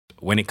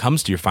when it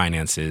comes to your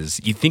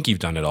finances, you think you've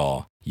done it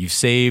all. You've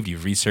saved,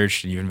 you've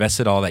researched, and you've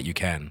invested all that you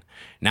can.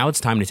 Now it's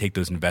time to take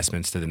those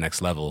investments to the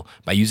next level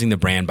by using the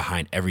brand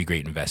behind every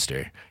great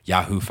investor,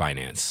 Yahoo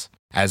Finance.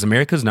 As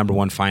America's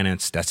 #1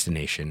 finance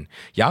destination,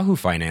 Yahoo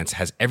Finance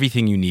has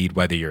everything you need,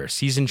 whether you're a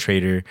seasoned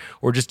trader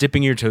or just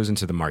dipping your toes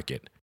into the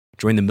market.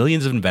 Join the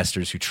millions of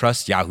investors who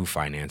trust Yahoo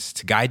Finance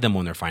to guide them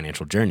on their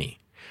financial journey.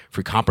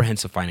 For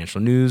comprehensive financial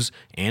news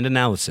and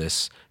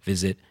analysis,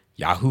 visit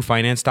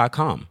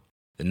yahoofinance.com,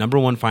 the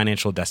 #1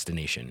 financial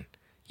destination,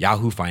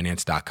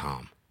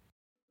 yahoofinance.com.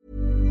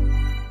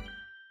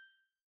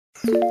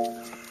 本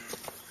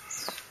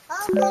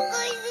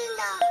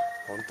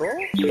当？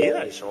見え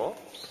ないでしょ？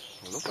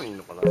どこにいる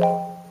のかな？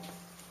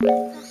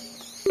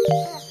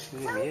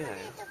見えないよ。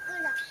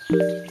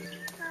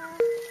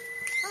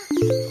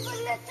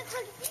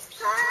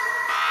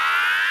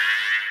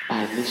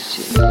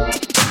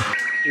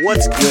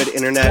What's good,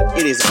 Internet?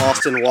 It is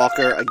Austin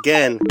Walker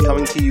again,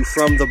 coming to you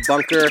from the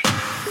bunker.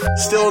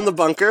 Still in the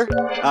bunker.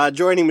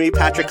 Joining me,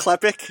 Patrick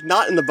Klepek.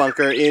 Not in the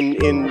bunker, in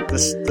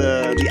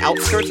the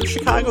outskirts of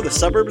Chicago, the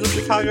suburbs of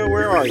Chicago.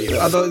 Where are you?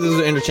 Those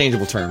are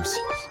interchangeable terms.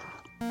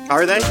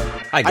 Are they?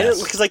 I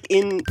guess. Because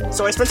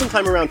so I spent some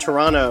time around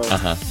Toronto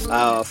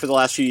for the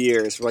last few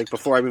years, like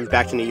before I moved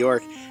back to New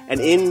York. And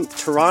in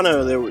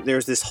Toronto,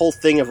 there's this whole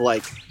thing of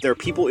like, there are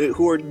people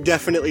who are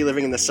definitely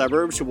living in the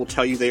suburbs who will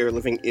tell you they are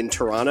living in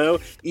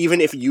Toronto,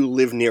 even if you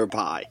live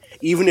nearby.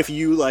 Even if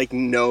you like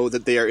know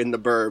that they are in the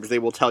burbs, they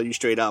will tell you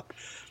straight up.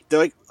 They're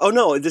like, oh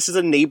no, this is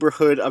a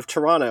neighborhood of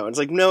Toronto. And it's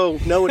like, no,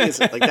 it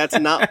isn't. Like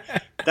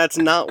that's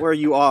not where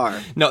you are.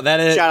 No, that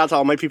is. Shout out to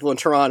all my people in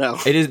Toronto.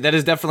 That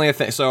is definitely a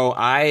thing. So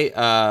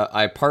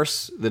I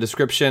parse the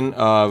description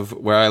of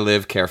where I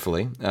live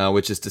carefully,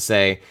 which is to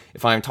say,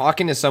 if I'm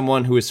talking to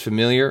someone who is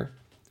familiar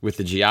with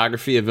the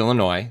geography of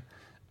Illinois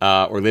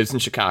or lives in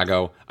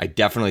Chicago, I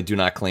definitely do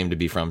not claim to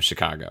be from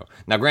Chicago.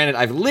 Now, granted,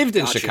 I've lived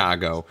in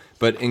Chicago,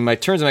 but in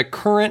terms of my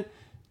current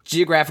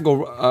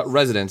geographical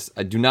residence,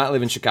 I do not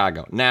live in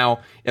Chicago. Now,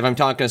 if I'm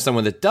talking to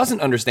someone that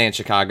doesn't understand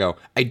Chicago,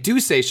 I do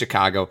say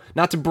Chicago,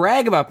 not to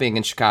brag about being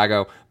in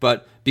Chicago,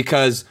 but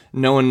because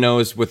no one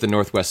knows what the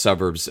northwest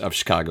suburbs of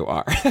Chicago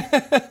are.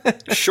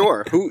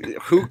 Sure. Who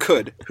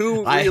could?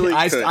 Who really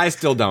could? I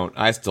still don't.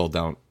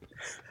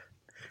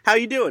 How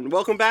you doing?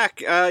 Welcome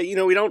back.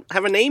 We don't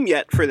have a name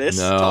yet for this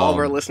to all of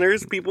our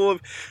listeners. People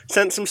have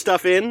sent some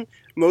stuff in.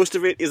 Most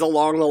of it is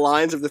along the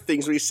lines of the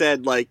things we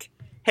said, like,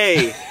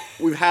 hey,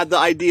 we've had the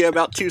idea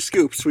about 2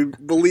 scoops.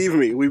 Believe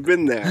me, we've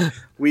been there.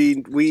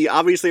 We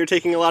obviously are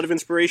taking a lot of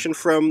inspiration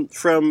from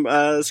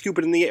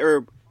scooping in the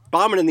or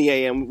bombing in the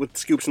AM with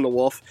Scoops and the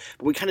Wolf,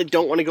 but we kind of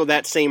don't want to go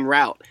that same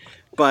route.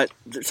 But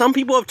some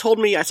people have told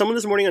me. Someone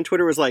this morning on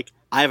Twitter was like,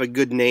 "I have a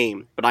good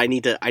name, but I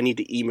need to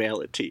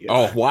email it to you."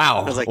 Oh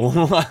wow! I was like,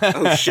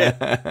 "Oh shit,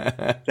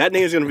 that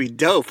name is going to be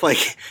dope!"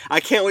 Like, I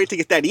can't wait to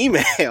get that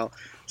email.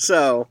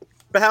 So,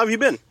 but how have you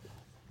been?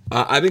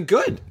 I've been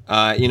good.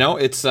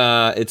 It's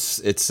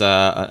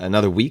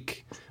another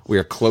week. We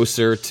are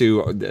closer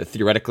to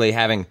theoretically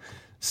having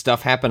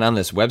stuff happen on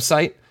this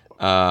website.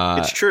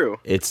 It's true.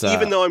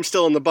 Even though I'm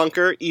still in the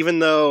bunker, even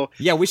though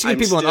we should give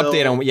people an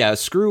update on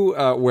screw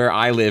where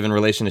I live in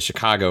relation to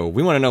Chicago.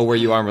 We want to know where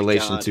you are in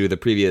relation to the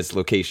previous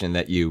location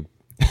that you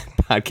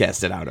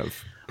podcasted out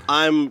of.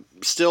 I'm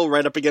still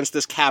right up against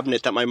this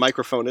cabinet that my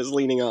microphone is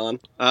leaning on.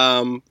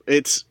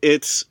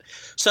 It's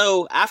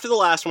so after the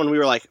last one, we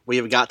were like, we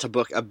have got to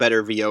book a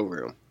better VO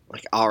room.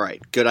 Like, all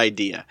right, good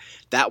idea.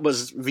 That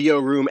was VO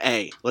room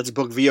A. Let's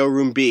book VO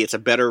room B. It's a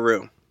better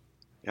room.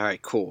 All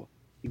right, cool.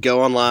 You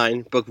go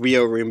online, book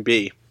VO room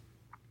B.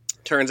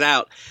 Turns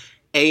out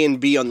A and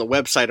B on the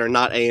website are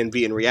not A and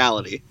B in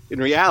reality. In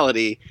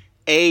reality,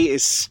 A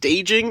is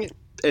staging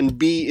and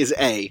B is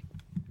A.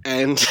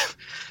 And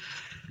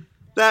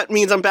that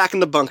means I'm back in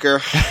the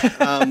bunker.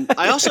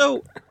 I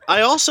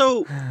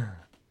also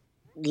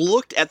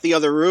looked at the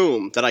other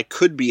room that I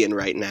could be in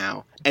right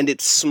now, and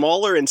it's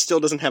smaller and still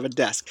doesn't have a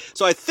desk.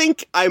 So I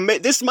think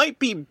this might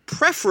be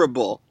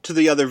preferable to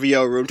the other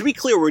VO room. To be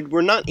clear,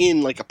 we're not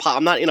in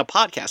I'm not in a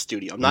podcast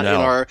studio. I'm not in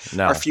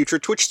our future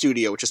Twitch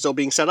studio, which is still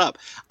being set up.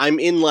 I'm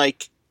in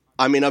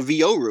a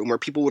VO room where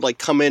people would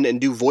come in and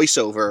do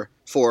voiceover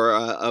for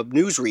a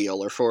newsreel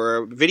or for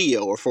a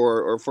video or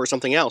for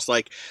something else.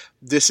 Like,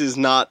 this is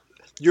not.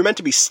 You're meant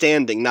to be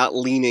standing, not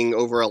leaning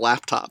over a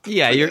laptop.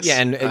 Yeah, you're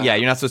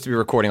not supposed to be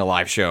recording a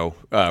live show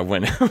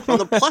when. On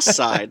the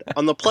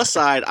plus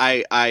side,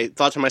 I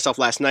thought to myself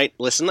last night,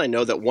 listen, I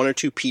know that 1 or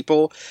 2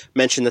 people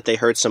mentioned that they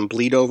heard some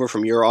bleed over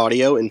from your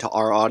audio into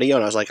our audio,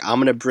 and I was like, I'm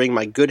gonna bring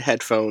my good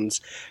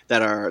headphones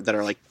that are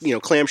like,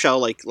 clamshell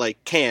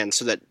like cans,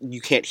 so that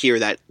you can't hear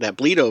that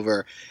bleed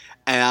over.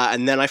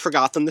 And then I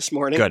forgot them this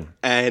morning.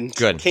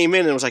 Good. Came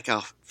in and was like,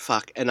 oh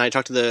fuck. And I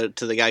talked to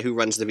the guy who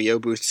runs the VO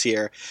booths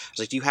here. I was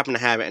like, do you happen to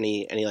have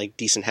any like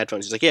decent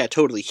headphones? He's like, yeah,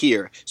 totally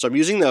here. So I'm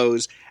using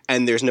those,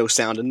 and there's no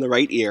sound in the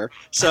right ear.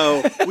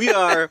 So we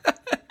are,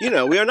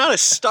 we are not a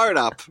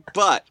startup,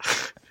 but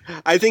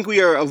I think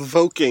we are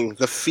evoking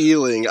the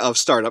feeling of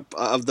startup,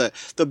 of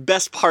the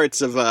best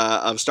parts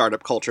of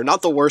startup culture,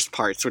 not the worst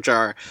parts, which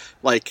are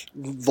like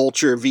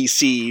vulture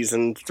VCs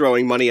and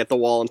throwing money at the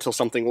wall until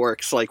something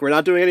works. Like, we're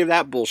not doing any of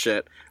that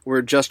bullshit.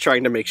 We're just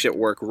trying to make shit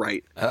work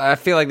right. I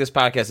feel like this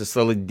podcast is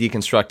slowly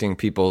deconstructing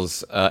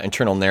people's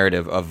internal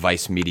narrative of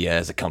Vice Media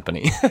as a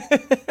company.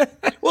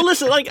 Well,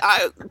 listen, like,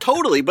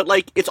 totally, but,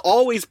 like, it's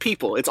always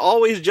people. It's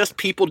always just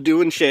people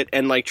doing shit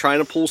and, like, trying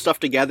to pull stuff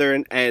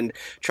together and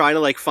trying to,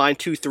 like, find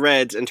two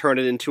threads and turn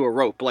it into a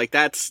rope. Like,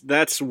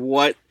 that's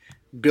what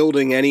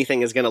building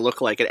anything is going to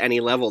look like at any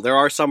level. There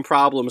are some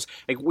problems.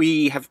 Like,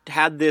 we have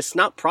had this,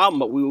 not problem,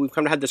 but we've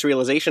come to have this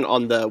realization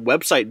on the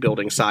website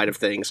building side of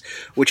things,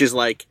 which is,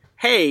 like,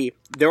 hey,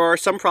 there are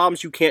some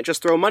problems you can't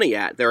just throw money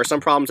at. There are some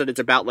problems that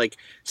it's about, like,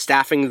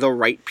 staffing the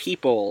right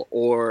people,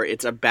 or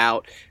it's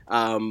about,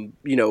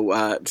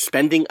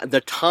 spending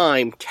the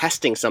time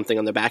testing something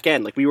on the back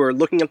end. Like, we were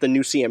looking at the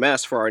new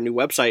CMS for our new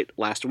website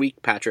last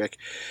week, Patrick.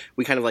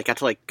 We kind of, like, got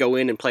to, like, go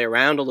in and play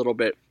around a little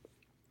bit.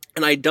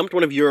 And I dumped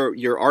one of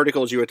your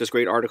articles. You wrote this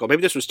great article.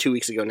 Maybe this was 2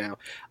 weeks ago now,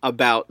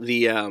 about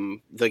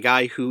the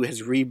guy who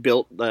has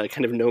rebuilt the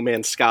kind of No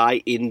Man's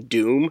Sky in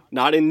Doom,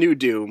 not in New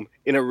Doom,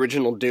 in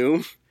original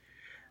Doom.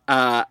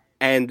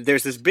 And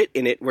there's this bit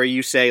in it where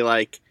you say,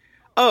 like,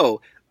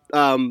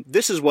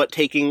 this is what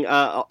taking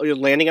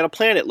landing on a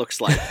planet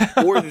looks like,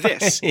 or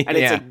this, and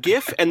it's a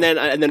GIF, and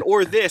then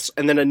or this,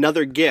 and then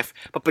another GIF.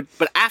 But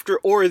after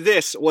or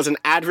this was an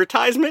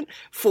advertisement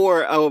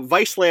for a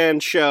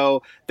Viceland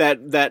show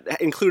that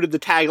included the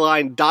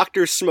tagline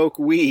 "Doctors smoke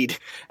weed,"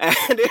 and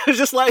it was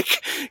just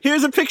like,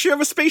 here's a picture of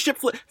a spaceship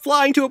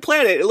flying to a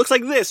planet. It looks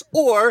like this,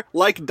 or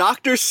like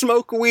doctors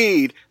smoke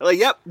weed. Like,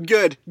 yep,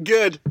 good,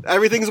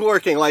 everything's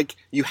working. Like,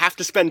 you have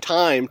to spend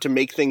time to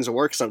make things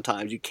work.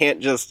 Sometimes you can't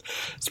just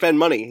spend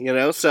money, you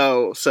know.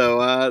 So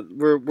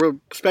we're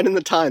spending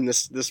the time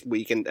this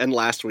week and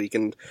last week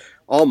and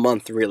all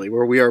month, really,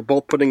 where we are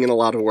both putting in a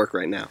lot of work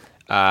right now.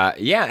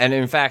 And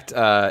in fact,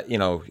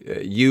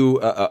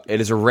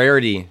 it is a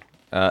rarity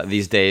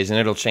these days, and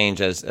it'll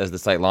change as the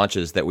site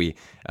launches, that we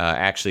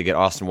actually get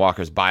Austin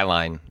Walker's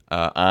byline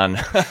on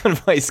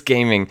Vice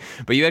Gaming.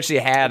 But you actually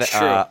had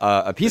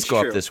a piece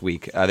go up this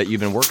week that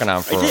you've been working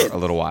on for a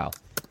little while.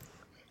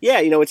 Yeah,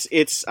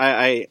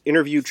 I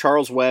interviewed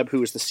Charles Webb,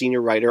 who is the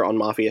senior writer on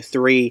Mafia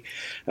 3.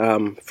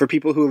 For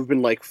people who have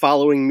been, like,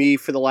 following me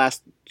for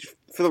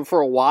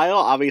a while,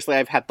 obviously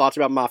I've had thoughts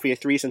about Mafia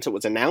 3 since it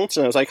was announced,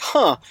 and I was like,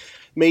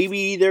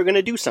 maybe they're going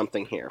to do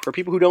something here. For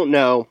people who don't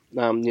know,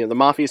 the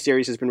Mafia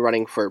series has been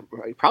running for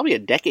probably a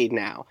decade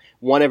now,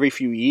 one every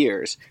few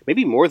years,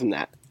 maybe more than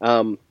that.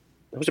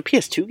 It was a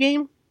PS2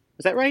 game?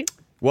 Is that right?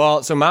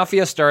 Well, so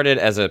Mafia started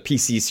as a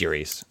PC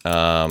series.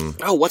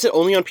 Was it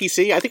only on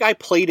PC? I think I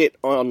played it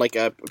on, like,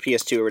 a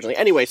PS2 originally.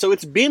 Anyway, so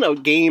it's been a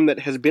game that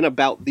has been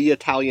about the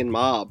Italian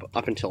mob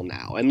up until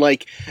now. And,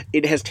 like,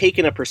 it has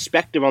taken a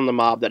perspective on the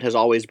mob that has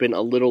always been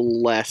a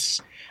little less...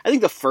 I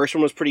think the first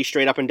one was pretty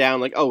straight up and down,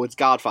 like, oh, it's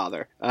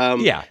Godfather.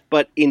 Yeah.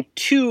 But in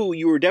 2,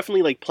 you were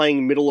definitely, like,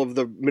 playing middle of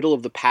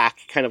the pack,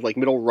 kind of like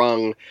middle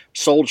rung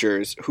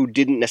soldiers who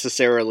didn't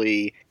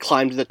necessarily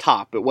climb to the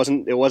top. It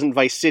wasn't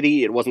Vice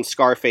City. It wasn't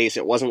Scarface.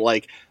 It wasn't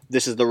like,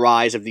 this is the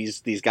rise of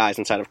these guys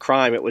inside of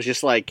crime. It was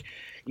just like,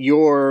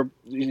 you're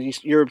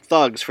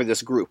thugs for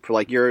this group.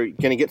 Like, you're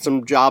gonna get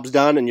some jobs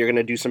done and you're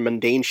gonna do some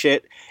mundane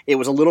shit. It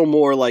was a little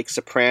more like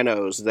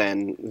Sopranos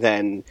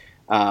than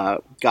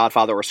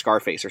Godfather or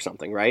Scarface or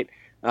something, right?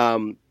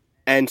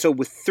 And so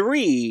with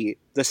 3,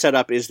 the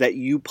setup is that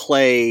you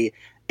play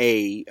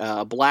a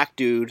black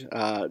dude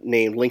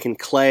named Lincoln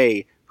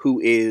Clay, who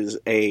is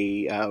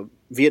a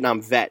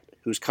Vietnam vet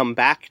who's come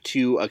back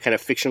to a kind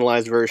of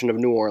fictionalized version of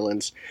New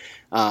Orleans,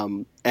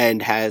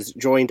 and has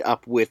joined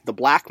up with the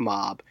black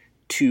mob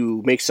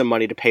to make some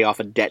money to pay off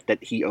a debt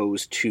that he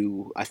owes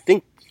to, I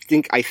think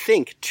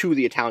to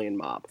the Italian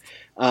mob,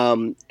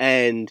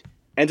 and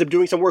ends up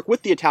doing some work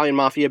with the Italian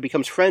mafia,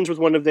 becomes friends with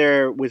one of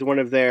their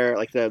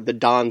like the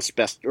Don's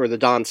best, or the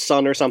Don's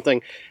son or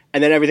something,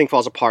 and then everything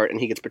falls apart and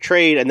he gets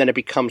betrayed, and then it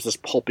becomes this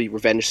pulpy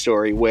revenge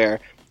story where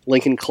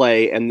Lincoln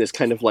Clay and this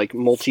kind of like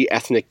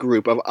multi-ethnic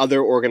group of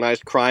other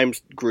organized crime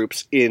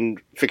groups in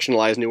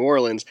fictionalized New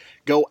Orleans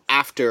go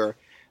after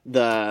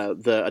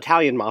the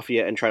Italian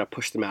mafia and try to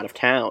push them out of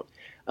town.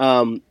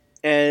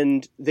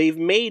 And they've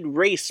made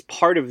race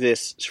part of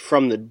this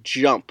from the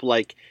jump.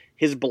 Like,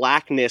 his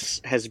blackness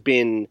has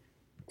been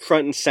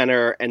front and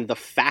center, and the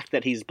fact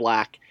that he's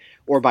black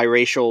or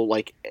biracial,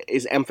 like,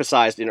 is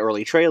emphasized in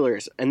early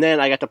trailers. And then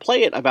I got to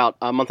play it about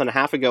a month and a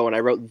half ago, and I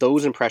wrote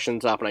those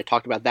impressions up, and I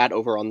talked about that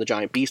over on the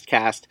Giant Beast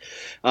cast.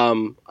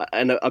 And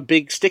a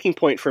big sticking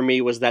point for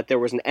me was that there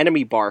was an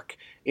enemy bark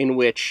in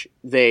which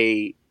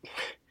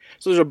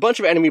so there's a bunch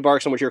of enemy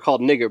barks in which you're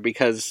called nigger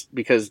because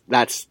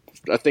that's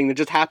a thing that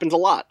just happens a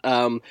lot.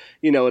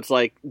 It's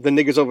like, the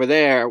nigger's over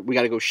there, we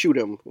gotta go shoot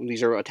him.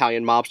 These are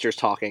Italian mobsters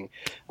talking.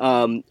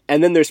 And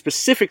then there's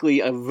specifically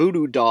a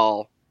voodoo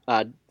doll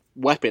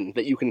weapon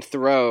that you can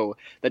throw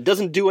that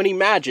doesn't do any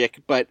magic,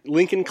 but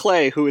Lincoln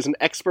Clay, who is an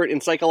expert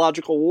in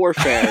psychological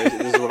warfare,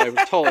 this is what I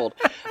was told,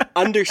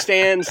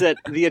 understands that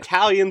the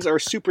Italians are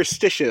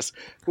superstitious,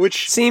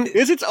 which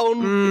is its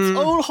own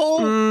whole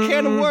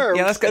can of worms.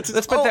 Yeah, let's put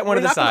that one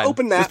to the side.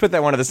 Let's put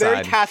that one to the side.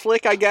 Very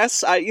Catholic, I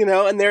guess.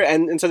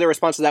 And so their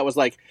response to that was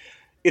like,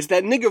 it's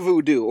that nigger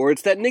voodoo, or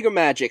it's that nigger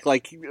magic.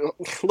 Like,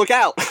 look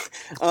out.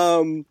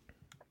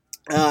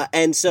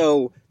 And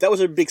so that was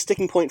a big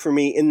sticking point for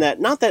me in that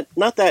not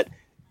that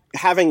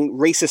having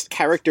racist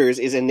characters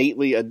is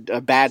innately a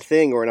bad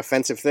thing or an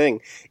offensive thing.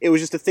 It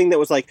was just a thing that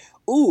was like,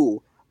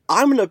 ooh,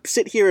 I'm going to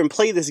sit here and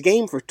play this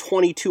game for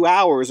 22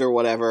 hours or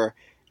whatever,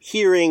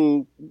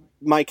 hearing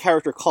my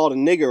character called a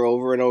nigger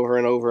over and over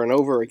and over and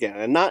over again.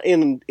 And not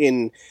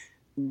in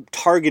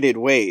targeted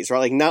ways, right?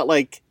 Like, not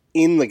like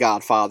in The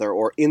Godfather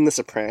or in The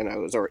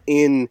Sopranos or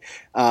in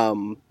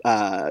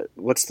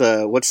what's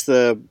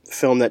the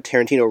film that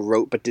Tarantino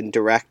wrote but didn't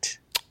direct?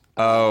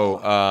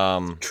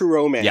 True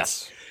Romance.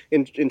 Yes.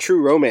 In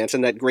True Romance,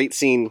 and that great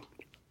scene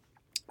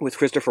with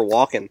Christopher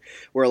Walken,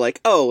 where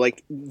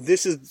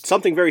this is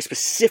something very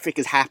specific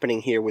is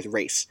happening here with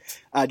race.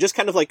 Just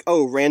kind of like,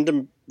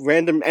 random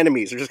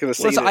enemies are just going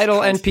to say it's idle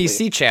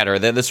NPC chatter,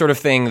 the sort of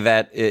thing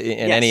that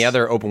in any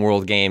other open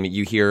world game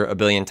you hear a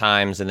billion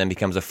times and then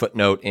becomes a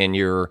footnote in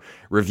your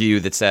review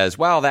that says,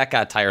 well, that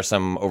got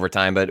tiresome over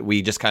time, but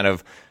we just kind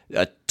of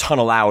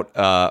tunnel out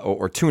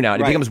or tune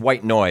out. It becomes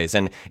white noise,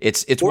 and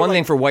it's one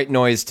thing for white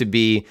noise to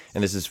be,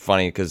 and this is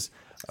funny because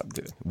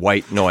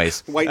white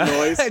noise. White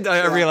noise.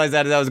 I realized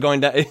that as I was going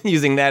down,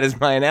 using that as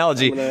my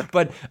analogy.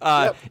 But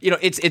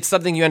it's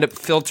something you end up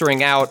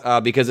filtering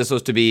out because it's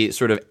supposed to be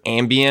sort of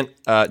ambient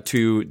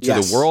to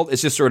the world.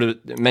 It's just sort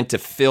of meant to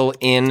fill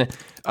in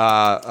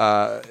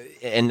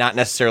and not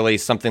necessarily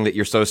something that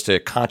you're supposed to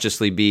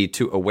consciously be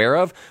too aware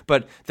of.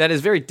 But that is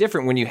very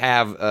different when you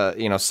have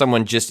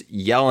someone just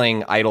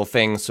yelling idle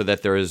things so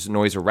that there is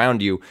noise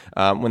around you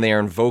when they are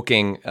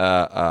invoking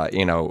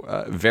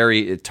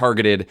very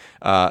targeted,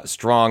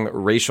 strong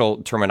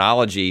racial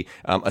terminology,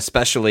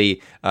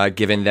 especially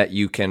given that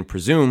you can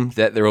presume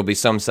that there will be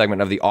some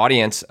segment of the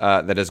audience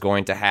that is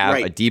going to have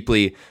a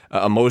deeply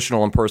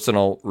emotional and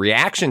personal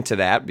reaction to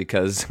that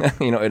because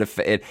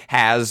it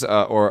has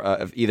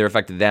either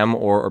affected them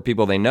or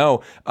people they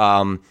know.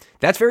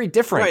 That's very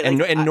different, and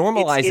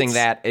normalizing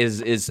that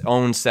is its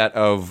own set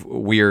of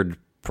weird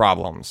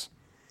problems.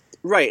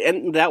 Right,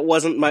 and that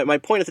wasn't my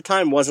point at the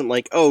time. Wasn't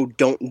like, oh,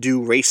 don't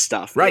do race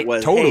stuff. Right, it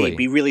was, totally. Hey,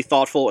 be really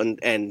thoughtful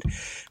and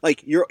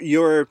like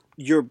you're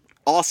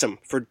awesome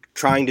for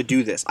trying to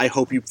do this. I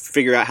hope you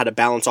figure out how to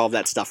balance all of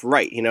that stuff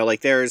right.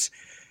 There's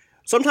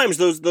sometimes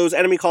those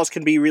enemy calls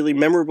can be really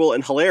memorable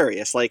and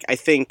hilarious. Like I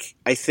think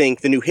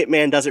the new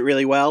Hitman does it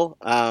really well.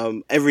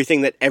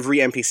 Everything that every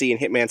NPC in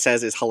Hitman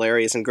says is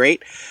hilarious and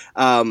great.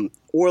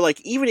 Or like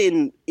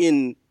even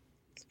in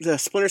the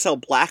Splinter Cell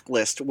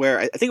Blacklist, where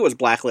I think it was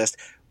Blacklist.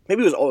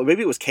 Maybe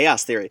it was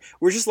Chaos Theory.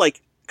 We're just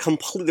like there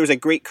was a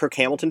great Kirk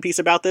Hamilton piece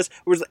about this.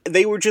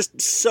 They were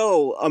just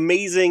so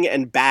amazing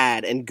and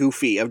bad and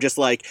goofy of just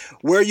like,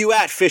 where you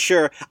at,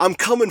 Fisher? I'm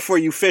coming for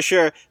you,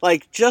 Fisher.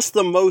 Like just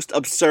the most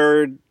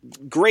absurd,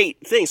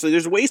 great thing. So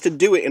there's ways to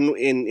do it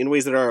in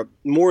ways that are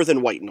more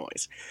than white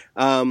noise.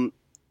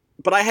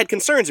 But I had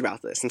concerns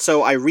about this. And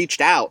so I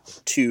reached out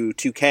to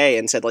 2K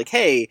and said like,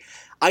 hey,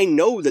 I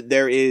know that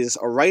there is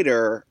a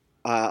writer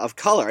of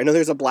color. I know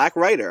there's a black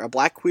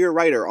queer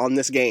writer on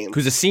this game.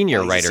 Who's a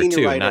senior writer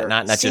too,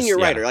 not just senior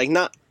writer, like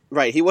not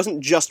right. He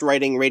wasn't just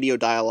writing radio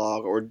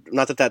dialogue, or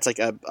not that that's like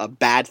a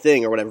bad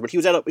thing or whatever. But he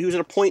was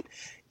at a point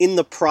in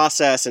the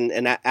process and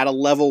at a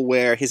level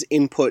where his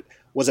input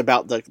was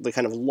about the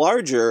kind of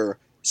larger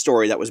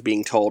story that was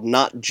being told,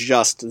 not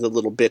just the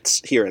little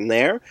bits here and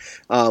there.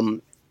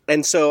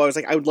 And so I was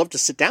like, I would love to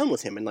sit down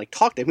with him and like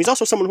talk to him. He's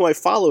also someone who I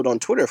followed on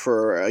Twitter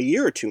for a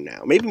year or two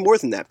now, maybe more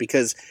than that,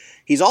 because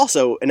he's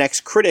also an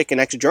ex-critic and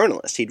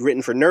ex-journalist. He'd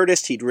written for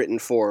Nerdist, he'd written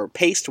for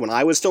Paste when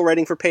I was still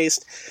writing for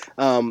Paste,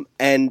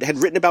 and had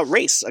written about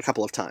race a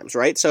couple of times,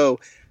 right? So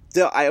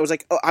I was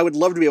like, oh, I would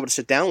love to be able to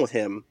sit down with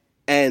him,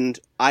 and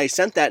I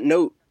sent that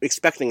note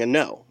expecting a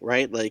no,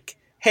 right? Like,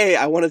 hey,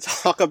 I want to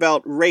talk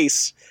about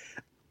race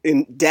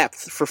in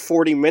depth for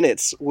 40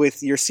 minutes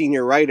with your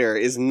senior writer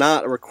is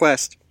not a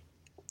request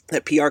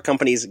that PR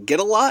companies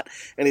get a lot,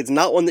 and it's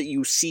not one that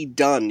you see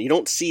done. You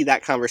don't see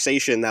that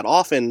conversation that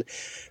often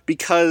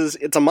because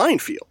it's a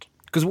minefield.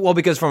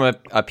 Because from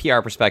a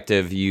PR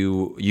perspective,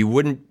 you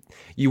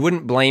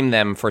wouldn't blame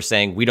them for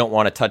saying we don't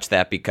want to touch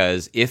that,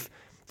 because if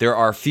there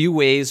are few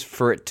ways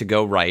for it to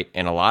go right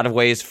and a lot of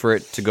ways for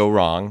it to go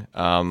wrong,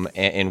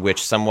 in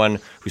which someone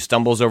who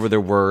stumbles over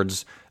their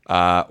words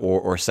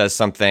or says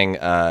something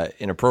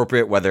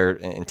inappropriate, whether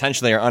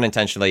intentionally or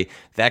unintentionally,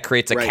 that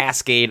creates a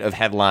cascade of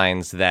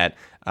headlines that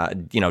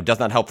does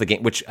not help the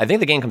game. Which I think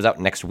the game comes out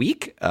next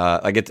week.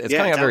 It's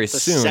coming out very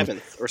soon,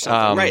 7th or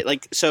something, right?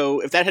 Like,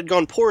 so if that had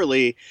gone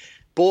poorly,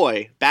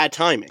 boy, bad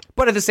timing.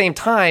 But at the same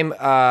time,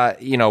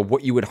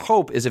 what you would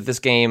hope is if this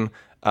game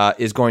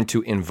is going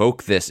to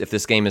invoke this, if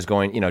this game is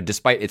going,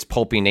 despite its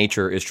pulpy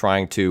nature, is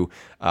trying to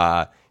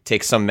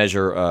take some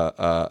measure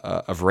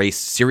of race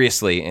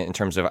seriously in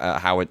terms of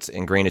how it's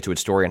ingrained into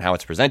its story and how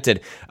it's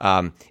presented,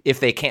 if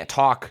they can't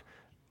talk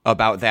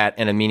about that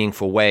in a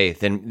meaningful way,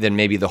 then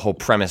maybe the whole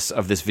premise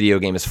of this video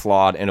game is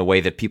flawed in a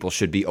way that people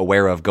should be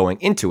aware of going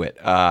into it.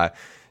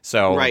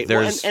 So right.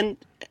 there's and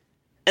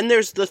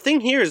there's the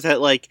thing here is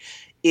that like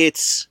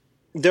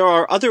there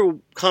are other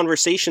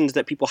conversations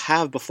that people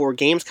have before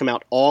games come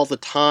out all the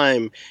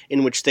time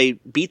in which they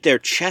beat their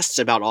chests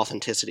about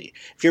authenticity.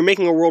 If you're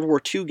making a World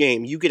War II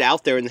game, you get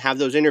out there and have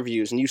those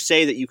interviews and you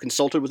say that you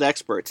consulted with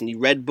experts and you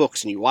read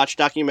books and you watched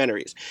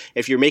documentaries.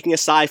 If you're making a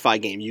sci-fi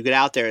game, you get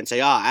out there and say,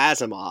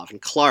 Asimov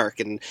and Clarke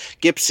and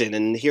Gibson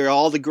and here are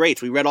all the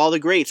greats. We read all the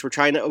greats. We're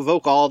trying to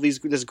evoke all of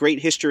this great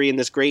history and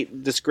this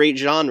great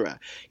genre.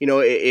 You know,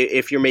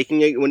 if you're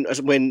making it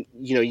when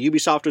you know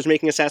Ubisoft was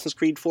making Assassin's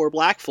Creed 4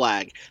 Black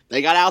Flag,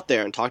 they got out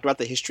there and talked about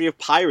the history of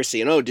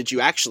piracy. And did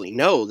you actually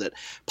know that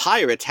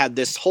pirates had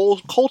this whole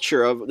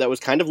culture that was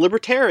kind of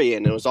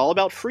libertarian and it was all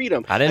about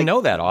freedom? I didn't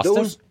know that,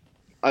 Austin.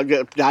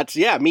 That's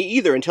me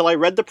either until I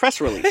read the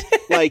press release.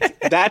 Like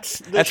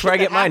that's where I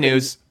get my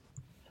news.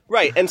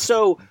 Right, and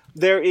so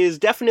there is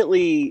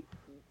definitely,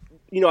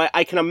 you know,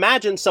 I can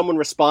imagine someone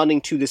responding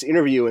to this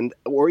interview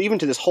or even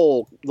to the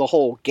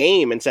whole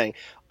game and saying,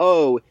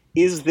 "Oh,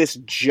 is this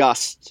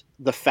just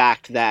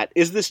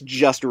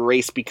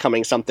race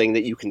becoming something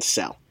that you can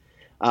sell?"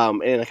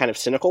 In a kind of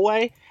cynical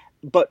way.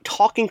 But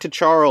talking to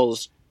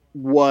Charles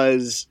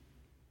really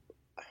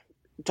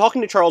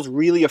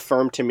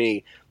affirmed to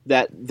me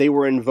that they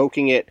were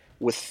invoking it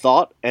with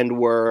thought and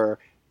were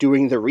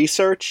doing the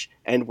research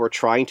and were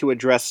trying to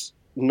address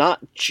not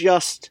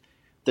just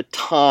the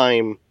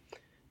time,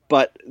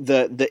 but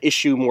the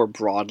issue more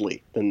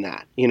broadly than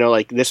that. You know,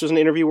 like this was an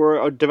interview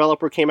where a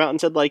developer came out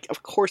and said, like,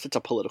 of course it's a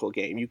political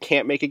game. You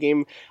can't make a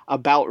game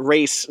about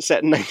race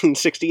set in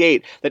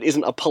 1968 that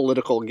isn't a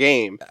political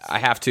game. I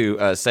have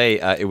to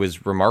say it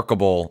was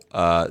remarkable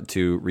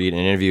to read an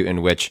interview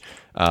in which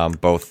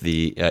both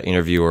the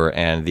interviewer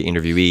and the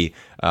interviewee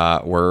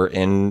were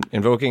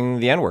invoking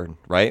the N-word,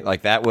 right?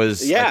 Like that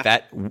was like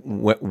that.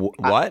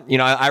 What? You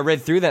know, I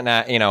read through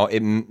that.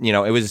 And,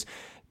 it was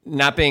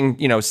not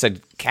being,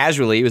 said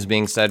casually. It was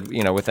being said,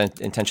 with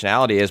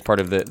intentionality as part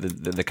of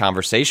the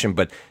conversation.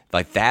 But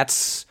like,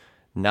 that's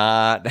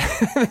not,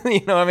 I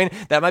mean,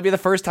 that might be the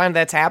first time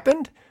that's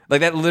happened.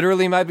 Like that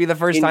literally might be the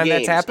first time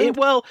that's happened.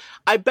 Well,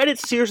 I bet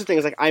it's serious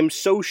things. Like I'm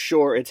so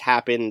sure it's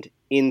happened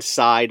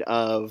inside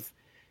of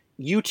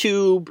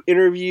YouTube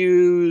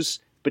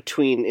interviews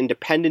between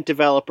independent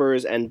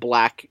developers and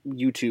black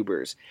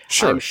YouTubers.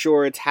 Sure. I'm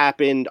sure it's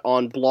happened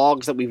on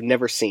blogs that we've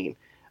never seen.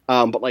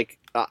 But like,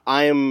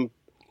 I'm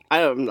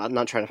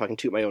not trying to fucking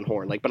toot my own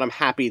horn, like, but I'm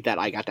happy that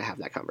I got to have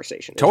that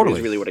conversation. Totally.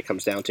 Is really what it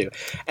comes down to.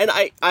 And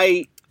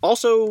I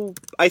also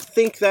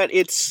think that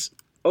it's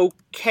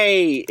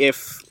okay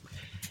if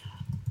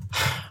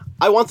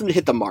I want them to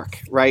hit the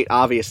mark, right?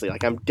 Obviously,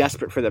 like I'm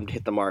desperate for them to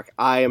hit the mark.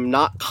 I am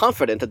not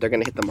confident that they're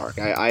going to hit the mark.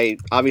 I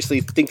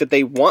obviously think that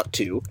they want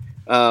to,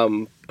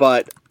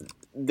 but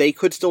they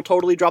could still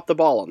totally drop the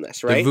ball on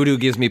this, right? The voodoo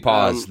gives me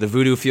pause. The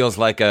voodoo feels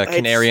like a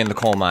canary in the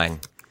coal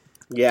mine.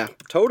 Yeah,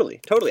 totally.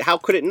 How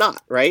could it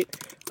not, right?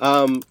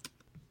 So,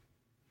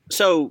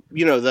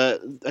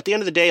 at the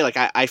end of the day, like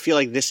I feel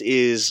like this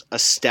is a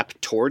step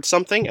towards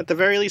something at the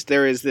very least.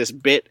 There is this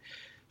bit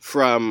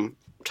from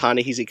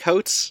Ta-Nehisi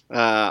Coates.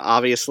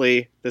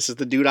 Obviously, this is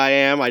the dude I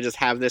am. I just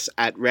have this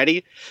at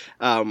ready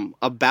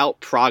about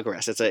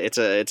progress. I think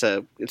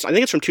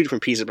it's from two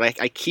different pieces, but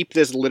I keep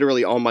this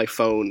literally on my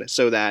phone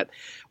so that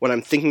when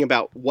I'm thinking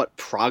about what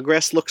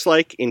progress looks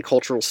like in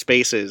cultural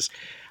spaces,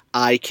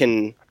 I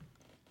can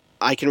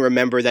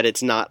remember that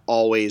it's not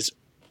always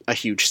a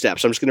huge step.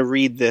 So I'm just going to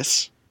read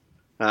this.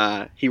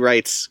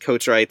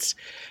 Coates writes,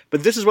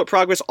 "But this is what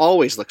progress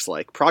always looks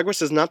like.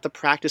 Progress is not the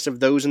practice of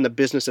those in the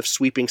business of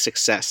sweeping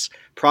success.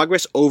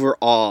 Progress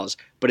overawes,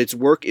 but its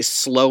work is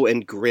slow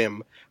and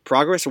grim.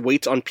 Progress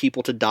waits on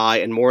people to die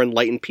and more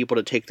enlightened people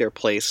to take their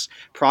place.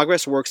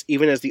 Progress works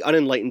even as the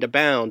unenlightened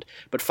abound,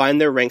 but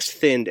find their ranks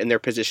thinned and their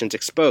positions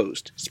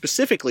exposed.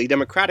 Specifically,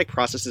 democratic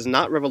process is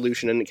not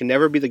revolution, and it can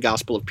never be the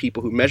gospel of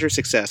people who measure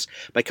success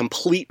by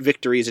complete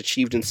victories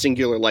achieved in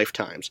singular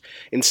lifetimes.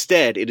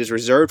 Instead, it is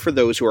reserved for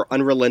those who are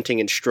unrelenting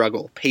in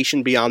struggle,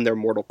 patient beyond their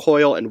mortal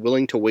coil, and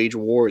willing to wage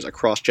wars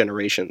across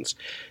generations.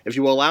 If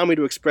you will allow me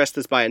to express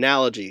this by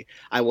analogy,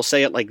 I will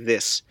say it like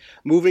this.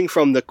 Moving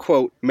from the,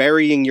 quote,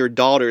 marrying your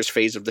daughter's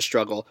phase of the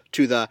struggle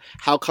to the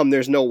how come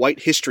there's no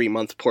White History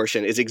Month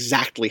portion is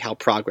exactly how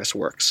progress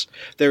works.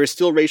 There is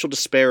still racial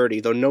disparity,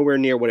 though nowhere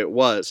near what it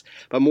was.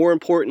 But more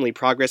importantly,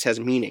 progress has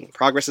meaning.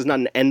 Progress is not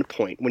an end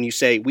point. When you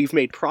say, we've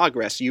made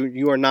progress,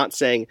 you are not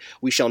saying,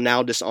 we shall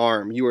now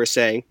disarm. You are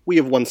saying, we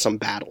have won some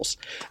battles.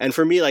 And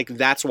for me, like,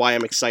 that's why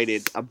I'm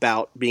excited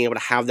about being able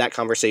to have that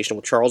conversation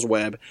with Charles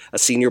Webb, a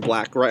senior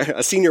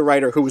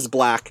writer who is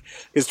black.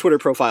 His Twitter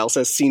profile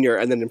says senior,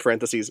 and then in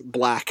parentheses,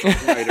 black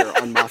writer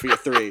on Mafia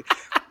 3.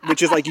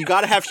 Which is like, you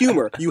gotta have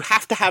humor. You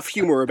have to have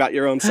humor about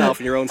your own self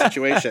and your own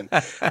situation.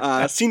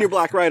 Senior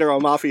black writer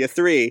on Mafia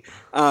 3.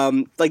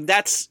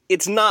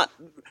 It's not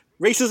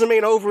racism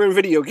ain't over in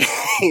video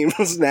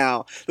games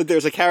now, that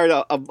there's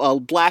a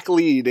black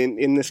lead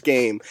in this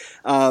game.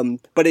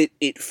 But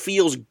it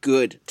feels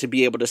good to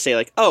be able to say,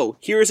 like, oh,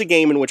 here's a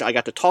game in which I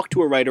got to talk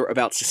to a writer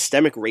about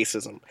systemic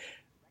racism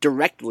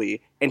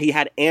directly, and he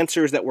had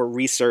answers that were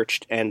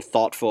researched and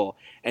thoughtful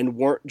and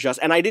weren't just,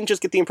 and I didn't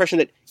just get the impression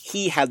that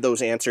he had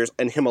those answers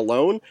and him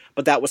alone,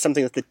 but that was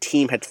something that the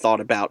team had thought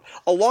about,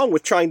 along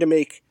with trying to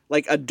make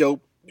like a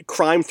dope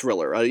crime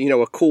thriller,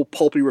 a cool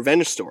pulpy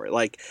revenge story.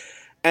 Like,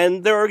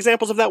 and there are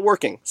examples of that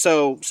working.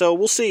 So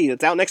we'll see.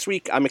 It's out next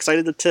week. I'm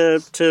excited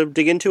to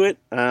dig into it.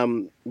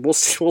 We'll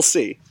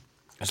see.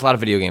 There's a lot of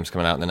video games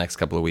coming out in the next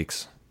couple of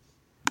weeks.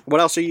 What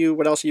else are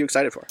you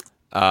excited for?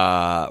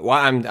 Well,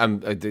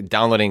 I'm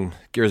downloading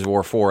Gears of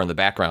War 4 in the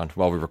background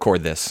while we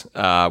record this,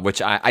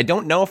 which I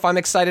don't know if I'm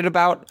excited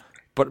about,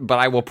 but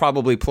I will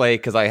probably play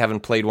because I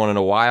haven't played one in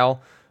a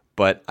while.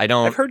 But I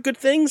don't. I've heard good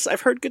things.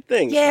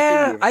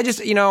 Yeah, I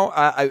just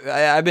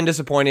I've been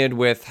disappointed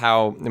with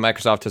how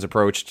Microsoft has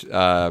approached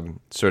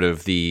sort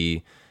of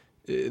the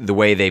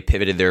way they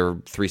pivoted their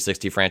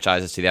 360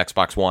 franchises to the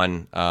Xbox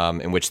One,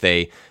 in which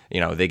they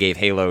gave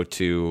Halo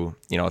to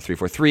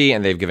 343,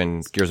 and they've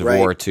given Gears of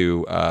War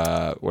to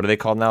what are they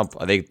called now?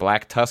 Are they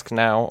Black Tusk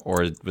now,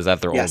 or was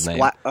that their old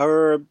name?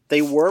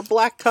 They were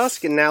Black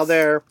Tusk, and now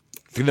they're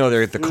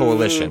the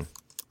Coalition.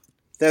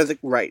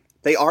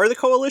 They are the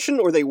Coalition,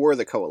 or they were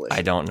the Coalition?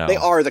 I don't know. They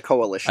are the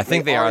Coalition. I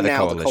think they are the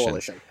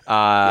Coalition.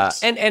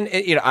 Yes. And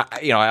I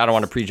don't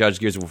want to prejudge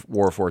Gears of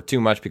War 4 too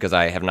much because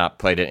I have not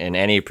played it in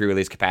any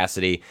pre-release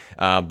capacity.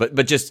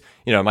 But just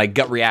my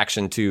gut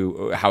reaction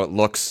to how it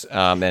looks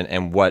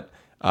and what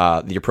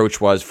the approach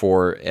was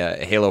for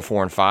Halo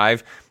 4 and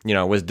 5,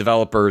 was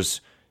developers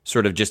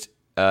sort of just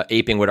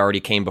aping what already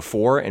came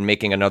before and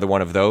making another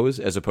one of those,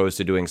 as opposed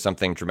to doing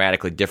something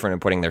dramatically different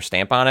and putting their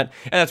stamp on it.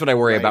 And that's what I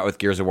worry about with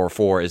Gears of War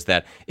 4, is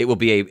that it will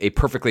be a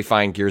perfectly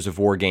fine Gears of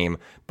War game,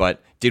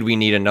 but did we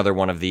need another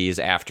one of these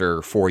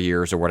after 4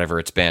 years or whatever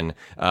it's been,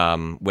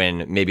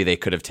 when maybe they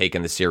could have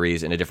taken the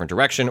series in a different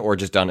direction or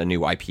just done a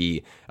new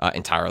IP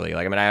entirely?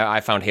 Like,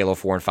 I found Halo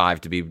 4 and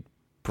 5 to be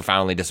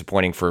profoundly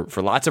disappointing for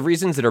lots of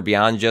reasons that are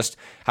beyond just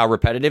how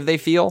repetitive they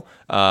feel.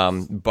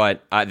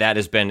 But that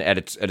has been at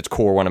its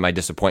core one of my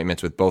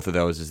disappointments with both of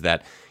those, is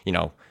that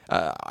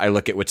I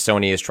look at what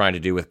Sony is trying to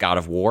do with God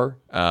of War,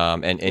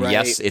 and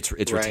yes, it's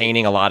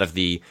retaining a lot of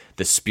the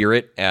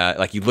spirit.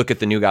 Like, you look at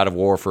the new God of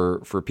War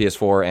for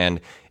PS4,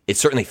 and it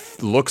certainly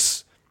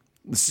looks.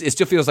 It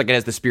still feels like it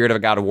has the spirit of a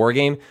God of War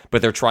game,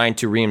 but they're trying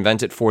to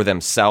reinvent it for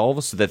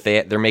themselves so that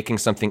they're making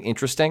something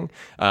interesting.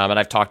 And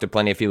I've talked to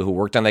plenty of people who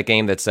worked on that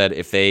game that said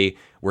if they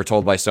were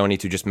told by Sony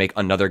to just make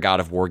another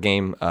God of War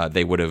game,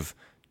 they would have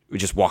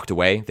just walked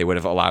away. They would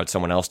have allowed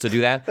someone else to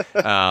do that.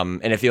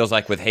 And it feels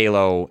like with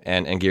Halo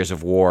and Gears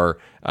of War,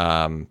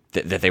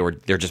 that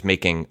they're just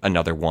making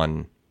another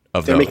one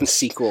of they're those. Making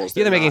sequels.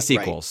 Yeah, they're making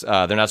sequels.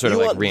 They're not sort of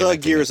like reinventing the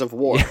Gears of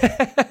War.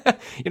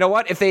 You know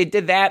what? If they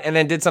did that and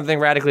then did something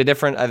radically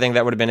different, I think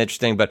that would have been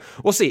interesting. But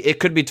we'll see. It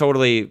could be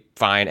totally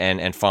fine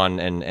and fun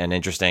and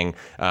interesting.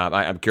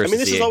 I'm curious.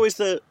 This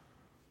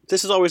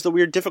is always the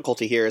weird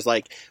difficulty here. Is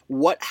like,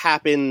 what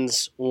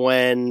happens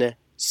when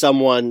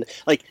someone,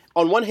 like,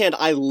 on one hand,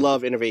 I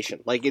love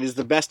innovation. Like, it is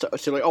the best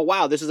to like, oh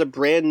wow, this is a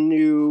brand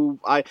new.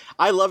 I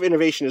love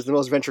innovation. Is the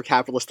most venture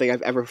capitalist thing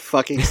I've ever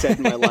fucking said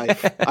in my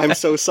life. I'm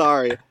so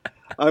sorry.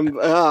 I'm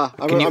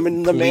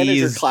in the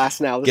manager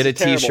class now. This get a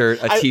is T-shirt,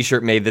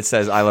 T-shirt made that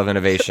says "I love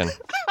innovation."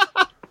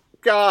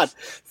 God,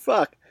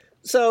 fuck.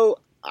 So,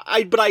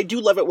 but I do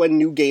love it when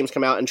new games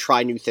come out and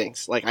try new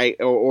things. Like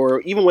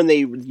or even when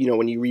they,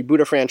 when you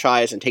reboot a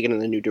franchise and take it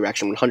in a new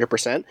direction,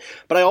 100%.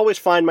 But I always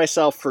find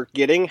myself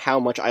forgetting how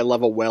much I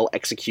love a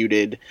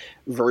well-executed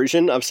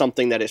version of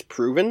something that is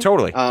proven.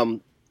 Totally.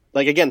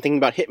 Like, again, thinking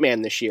about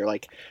Hitman this year,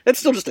 like, that's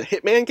still just a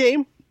Hitman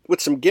game with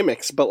some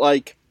gimmicks, but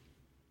like,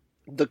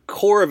 the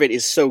core of it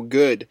is so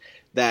good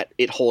that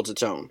it holds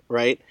its own,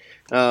 right?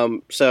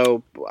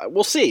 So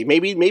we'll see.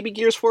 Maybe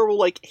Gears 4 will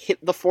like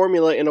hit the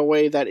formula in a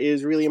way that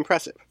is really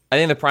impressive. I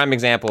think the prime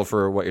example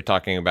for what you're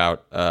talking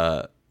about,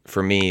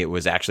 for me,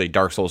 was actually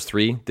Dark Souls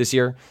 3 this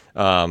year,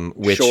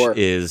 which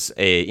is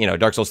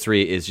Dark Souls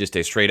 3 is just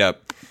a straight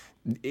up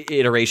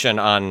iteration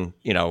on,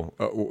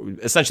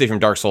 essentially from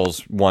Dark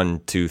Souls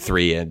 1 to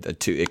 3, and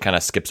 2, it kind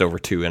of skips over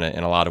 2 in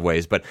a lot of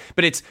ways, but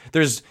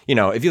there's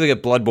if you look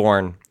at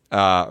Bloodborne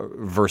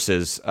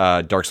versus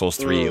Dark Souls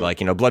 3, like,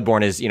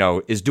 Bloodborne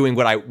is doing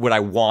what I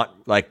want,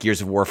 like,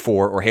 Gears of War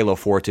 4 or Halo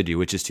 4 to do,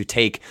 which is to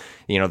take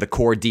the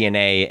core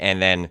DNA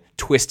and then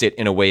twist it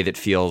in a way that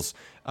feels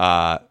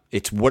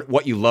it's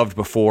what you loved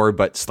before,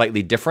 but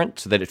slightly different,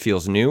 so that it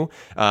feels new.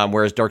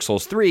 Whereas Dark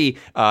Souls 3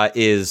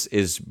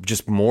 is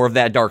just more of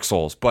that Dark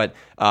Souls, but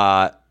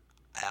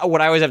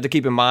what I always have to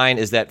keep in mind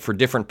is that for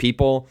different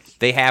people,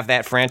 they have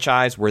that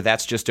franchise where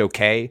that's just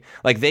okay.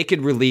 Like, they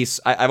could release.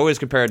 I've always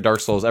compared Dark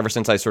Souls ever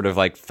since I sort of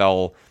like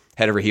fell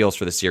head over heels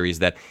for the series,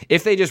 that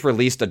if they just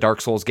released a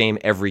Dark Souls game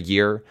every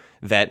year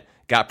that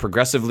got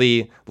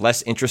progressively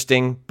less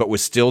interesting, but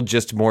was still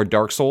just more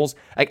Dark Souls,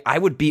 like I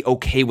would be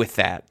okay with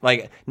that.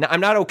 Like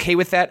I'm not okay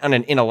with that on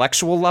an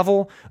intellectual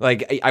level.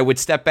 Like I would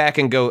step back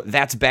and go,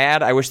 that's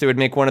bad. I wish they would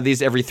make one of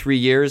these every 3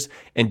 years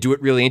and do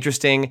it really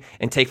interesting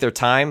and take their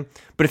time.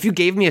 But if you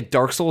gave me a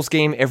Dark Souls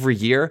game every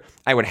year,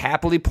 I would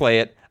happily play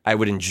it. I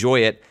would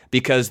enjoy it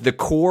because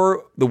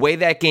the way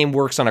that game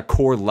works on a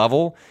core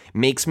level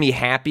makes me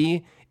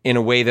happy in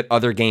a way that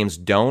other games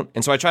don't.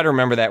 And so I try to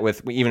remember that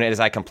with, even as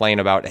I complain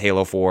about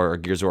Halo 4 or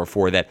Gears of War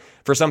 4, that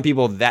for some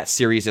people that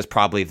series is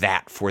probably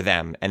that for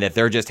them, and that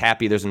they're just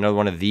happy there's another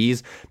one of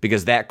these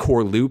because that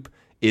core loop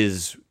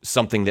is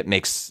something that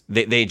makes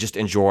they just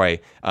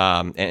enjoy.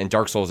 And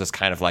Dark Souls is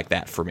kind of like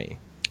that for me.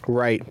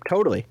 Right,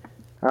 totally.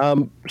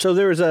 So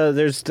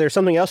there's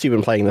something else you've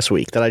been playing this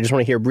week that I just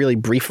want to hear really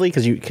briefly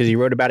because you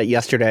wrote about it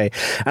yesterday,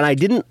 and I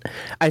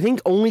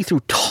think only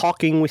through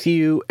talking with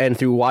you and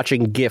through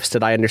watching GIFs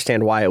did I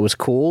understand why it was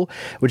cool,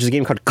 which is a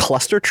game called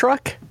Cluster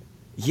Truck.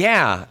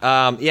 Yeah,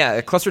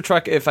 Cluster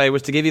Truck. If I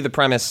was to give you the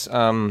premise,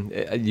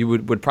 you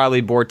would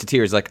probably bore to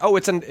tears. Like, oh,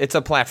 it's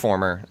a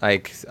platformer.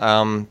 Like,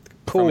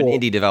 cool. From an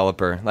indie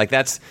developer. Like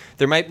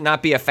there might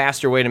not be a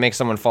faster way to make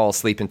someone fall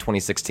asleep in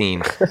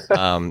 2016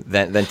 than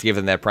to give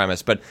them that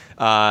premise. But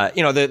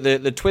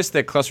the twist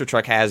that Cluster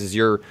Truck has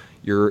is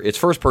it's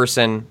first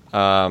person.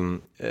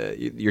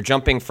 You're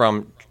jumping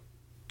from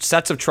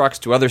sets of trucks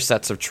to other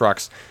sets of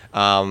trucks.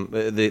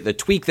 The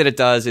tweak that it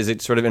does is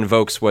it sort of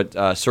invokes what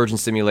Surgeon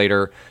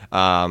Simulator,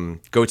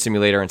 Goat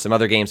Simulator, and some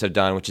other games have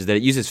done, which is that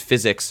it uses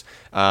physics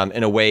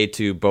in a way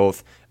to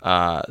both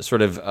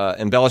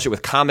embellish it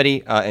with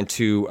comedy and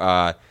to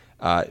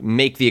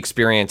make the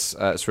experience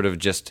sort of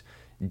just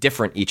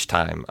different each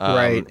time.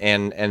 Right.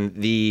 And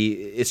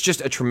it's just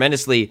a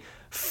tremendously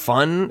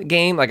fun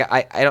game. Like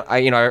I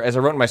as I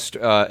wrote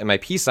in my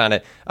piece on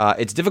it,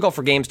 it's difficult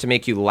for games to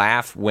make you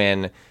laugh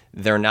when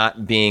they're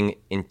not being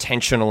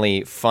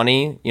intentionally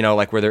funny.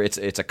 Like whether it's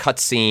a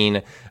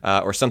cutscene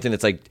or something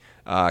that's like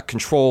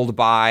controlled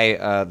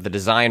by the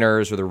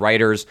designers or the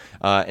writers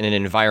in an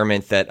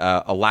environment that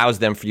allows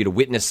them for you to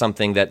witness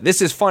something that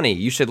this is funny.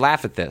 You should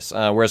laugh at this.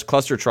 Whereas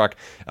Cluster Truck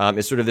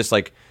is sort of this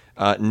like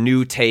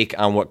new take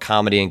on what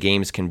comedy in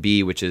games can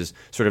be, which is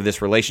sort of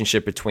this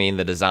relationship between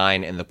the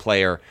design and the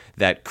player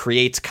that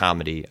creates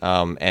comedy.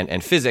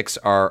 And physics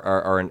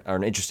are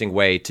an interesting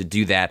way to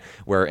do that,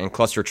 where in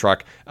Cluster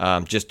Truck,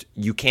 just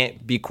you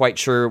can't be quite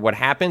sure what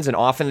happens, and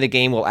often the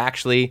game will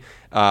actually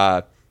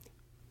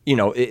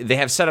they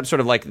have set up sort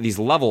of like these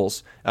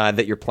levels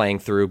that you're playing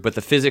through, but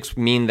the physics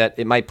mean that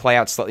it might play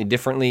out slightly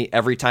differently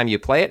every time you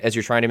play it as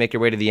you're trying to make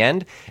your way to the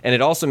end. And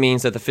it also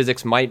means that the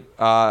physics might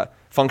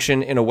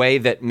function in a way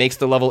that makes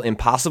the level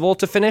impossible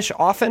to finish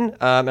often.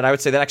 And I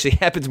would say that actually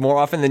happens more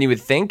often than you would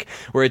think,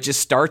 where it just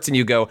starts and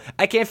you go,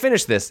 I can't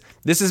finish this.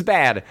 This is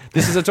bad.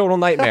 This is a total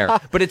nightmare.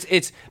 But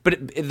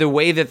the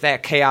way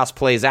that chaos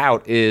plays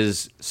out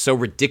is so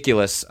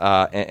ridiculous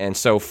and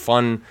so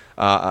fun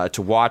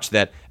to watch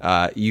that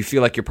you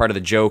feel like you're part of the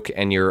joke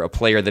and you're a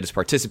player that is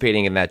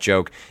participating in that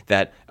joke,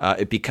 that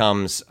it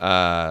becomes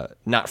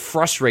not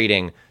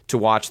frustrating to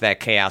watch that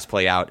chaos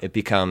play out. It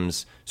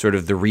becomes sort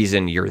of the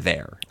reason you're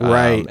there.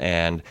 Right.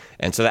 And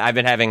so I've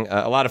been having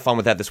a lot of fun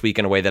with that this week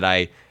in a way that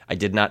I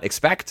did not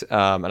expect.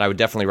 And I would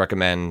definitely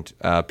recommend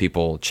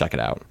people check it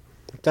out.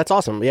 That's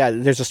awesome. Yeah,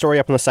 there's a story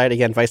up on the site,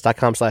 again,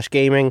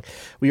 vice.com/gaming.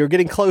 We are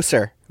getting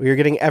closer. We are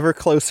getting ever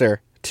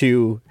closer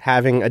to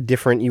having a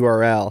different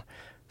URL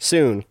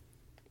soon.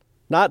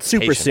 Not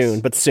super Patience. soon,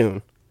 but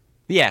soon.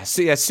 Yeah,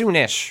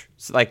 soonish.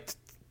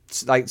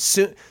 Like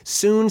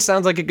soon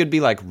sounds like it could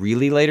be like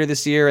really later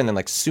this year, and then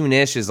like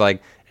soonish is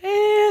like,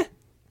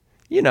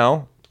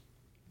 soonish.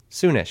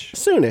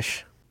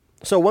 Soonish.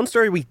 So one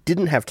story we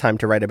didn't have time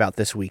to write about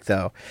this week,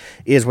 though,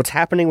 is what's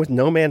happening with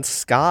No Man's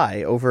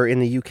Sky over in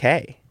the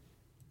UK.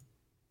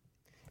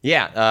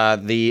 Yeah,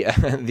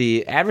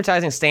 the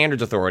Advertising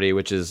Standards Authority,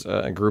 which is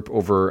a group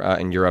over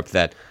in Europe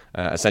that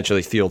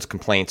essentially fields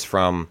complaints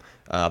from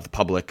the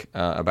public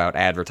about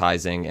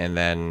advertising and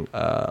then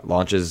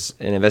launches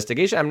an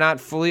investigation. I'm not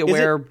fully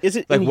aware. Is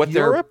it like in what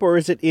Europe or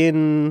is it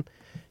in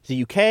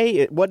the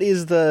UK? What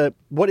is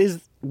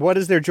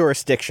their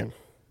jurisdiction?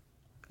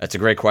 That's a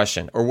great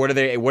question. Or what are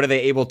they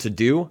able to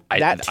do? I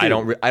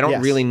don't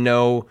Yes. really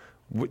know.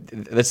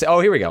 Let's see.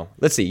 Oh, here we go.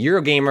 Let's see.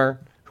 Eurogamer,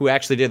 who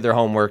actually did their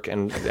homework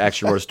and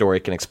actually wrote a story,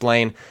 can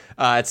explain.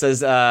 It says,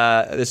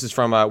 this is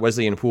from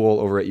Wesleyan Poole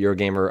over at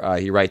Eurogamer.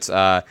 He writes,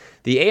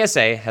 the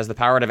ASA has the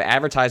power to have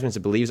advertisements it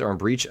believes are in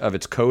breach of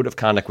its code of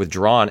conduct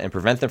withdrawn and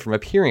prevent them from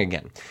appearing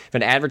again. If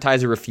an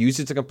advertiser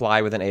refuses to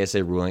comply with an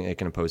ASA ruling, it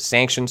can impose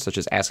sanctions, such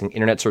as asking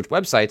internet search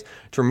websites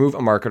to remove a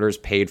marketer's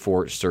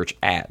paid-for search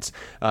ads.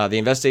 The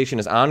investigation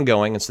is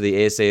ongoing, and so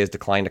the ASA has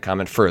declined to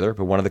comment further,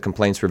 but one of the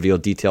complaints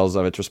revealed details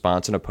of its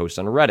response in a post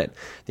on Reddit.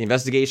 The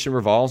investigation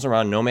revolves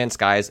around No Man's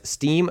Sky Sky's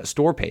Steam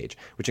store page,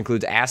 which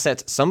includes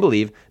assets some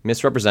believe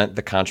misrepresent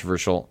the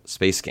controversial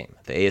space game.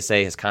 The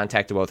ASA has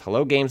contacted both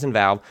Hello Games and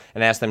Valve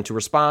and asked them to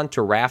respond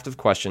to a raft of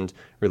questions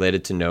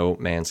related to No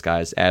Man's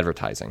Sky's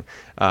advertising.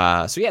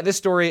 This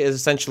story is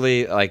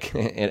essentially like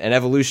an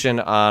evolution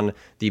on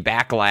the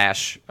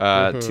backlash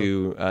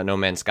to No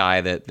Man's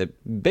Sky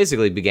that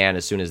basically began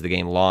as soon as the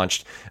game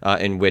launched,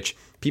 in which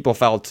people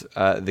felt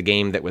the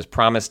game that was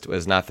promised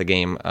was not the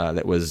game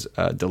that was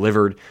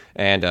delivered,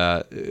 and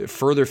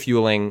further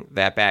fueling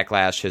that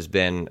backlash has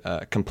been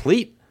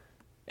complete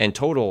and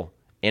total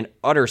and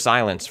utter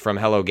silence from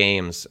Hello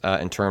Games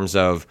in terms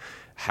of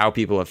how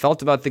people have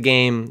felt about the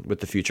game, what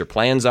the future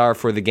plans are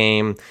for the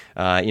game.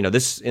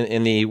 This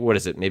in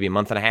the, maybe a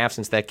month and a half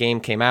since that game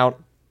came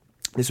out,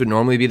 this would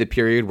normally be the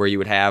period where you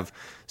would have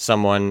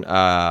someone,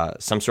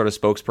 some sort of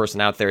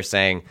spokesperson out there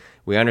saying,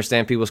 we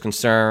understand people's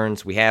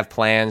concerns, we have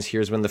plans,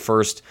 here's when the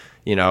first,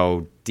 free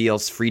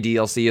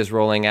DLC is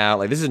rolling out.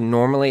 Like, this is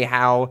normally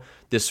how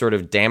this sort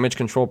of damage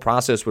control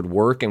process would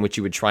work, in which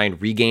you would try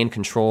and regain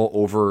control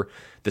over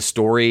the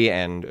story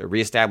and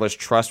reestablish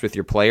trust with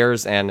your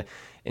players. And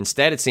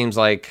instead, it seems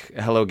like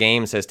Hello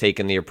Games has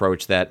taken the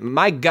approach that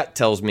my gut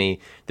tells me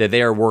that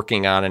they are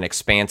working on an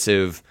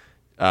expansive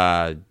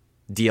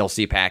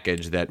DLC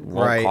package that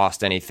won't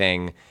cost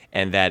anything,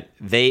 and that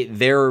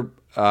their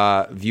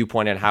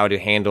viewpoint on how to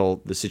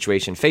handle the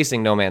situation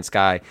facing No Man's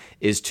Sky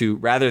is to,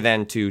 rather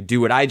than to do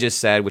what I just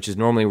said, which is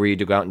normally where you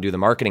go out and do the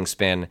marketing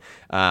spin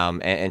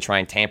and try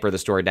and tamper the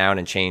story down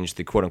and change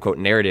the quote-unquote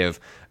narrative,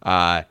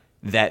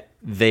 that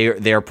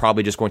they're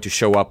probably just going to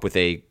show up with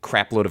a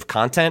crap load of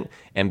content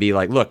and be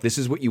like, look, this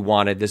is what you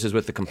wanted, this is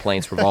what the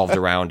complaints revolved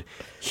around,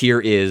 here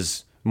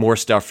is more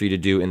stuff for you to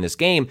do in this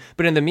game.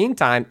 But in the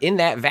meantime, in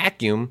that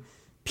vacuum,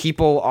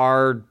 people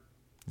are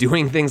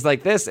doing things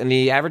like this, and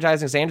the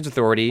Advertising Standards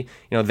Authority,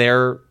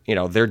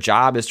 their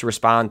job is to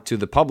respond to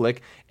the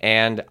public.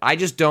 And I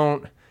just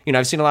don't,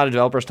 I've seen a lot of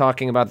developers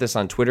talking about this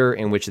on Twitter,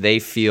 in which they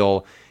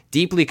feel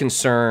deeply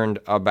concerned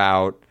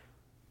about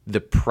the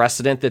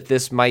precedent that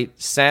this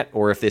might set,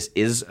 or if this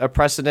is a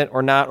precedent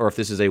or not, or if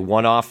this is a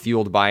one-off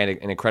fueled by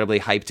an incredibly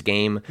hyped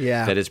game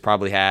that has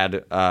probably had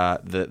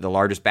the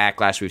largest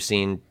backlash we've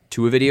seen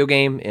to a video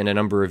game in a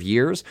number of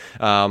years.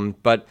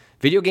 But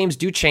video games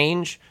do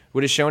change.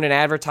 What is shown in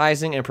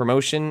advertising and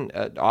promotion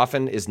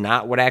often is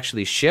not what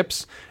actually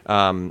ships.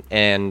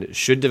 And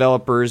should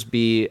developers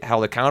be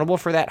held accountable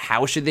for that?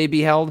 How should they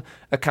be held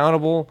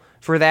accountable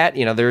for that?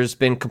 There's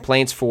been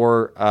complaints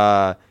for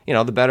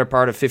the better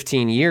part of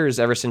 15 years,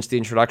 ever since the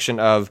introduction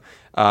of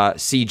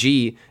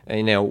CG.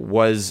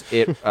 Was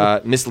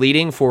it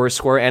misleading for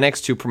Square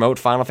Enix to promote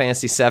Final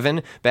Fantasy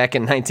VII back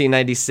in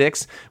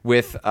 1996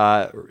 with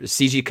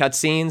CG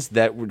cutscenes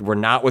that were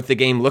not what the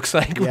game looks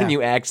like when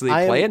you actually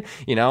play it?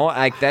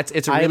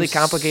 It's a really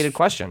complicated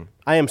question.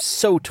 I am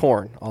so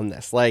torn on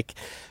this. Like,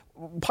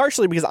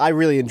 partially because I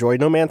really enjoyed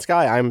No Man's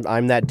Sky.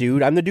 I'm that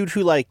dude. I'm the dude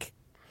who, like,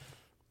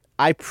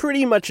 I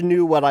pretty much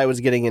knew what I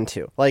was getting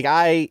into. Like,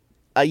 a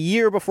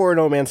year before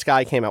No Man's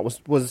Sky came out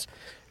was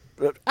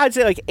I'd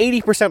say like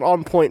 80%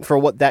 on point for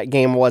what that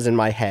game was in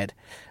my head.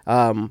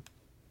 The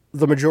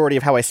majority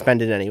of how I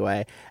spend it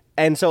anyway.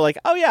 And so, like,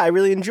 oh yeah, I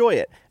really enjoy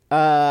it.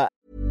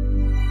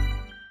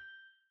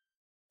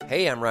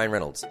 Hey, I'm Ryan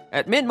Reynolds.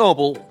 At Mint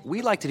Mobile,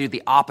 we like to do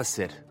the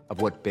opposite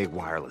of what Big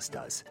Wireless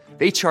does.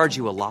 They charge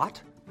you a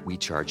lot, we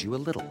charge you a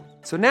little.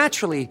 So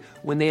naturally,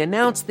 when they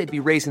announced they'd be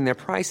raising their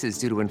prices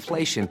due to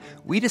inflation,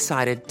 we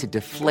decided to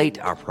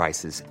deflate our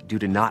prices due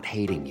to not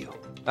hating you.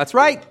 That's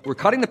right. We're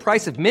cutting the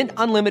price of Mint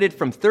Unlimited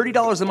from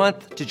 $30 a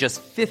month to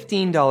just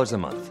 $15 a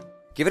month.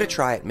 Give it a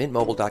try at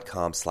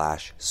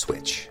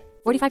mintmobile.com/switch.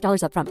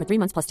 $45 up front for 3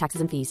 months plus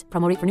taxes and fees.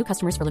 Promo rate for new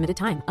customers for limited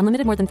time.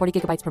 Unlimited more than 40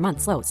 gigabytes per month.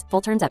 Slows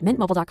full terms at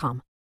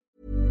mintmobile.com.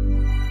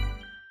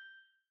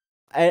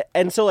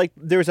 And so, like,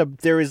 there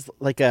is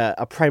like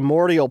a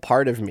primordial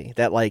part of me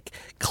that, like,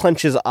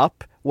 clenches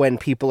up when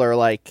people are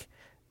like,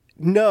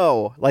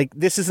 no, like,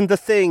 this isn't the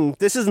thing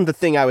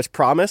I was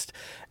promised.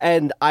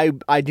 And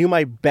I do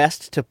my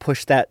best to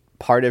push that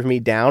part of me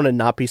down and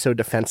not be so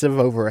defensive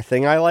over a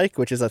thing I like,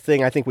 which is a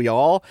thing I think we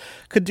all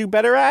could do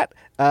better at,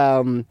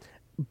 and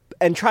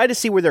try to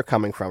see where they're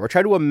coming from, or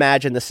try to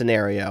imagine the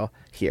scenario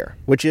here,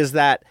 which is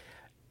that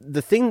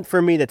the thing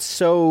for me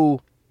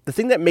the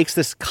thing that makes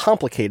this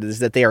complicated is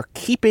that they are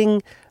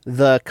keeping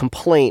the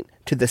complaint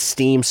to the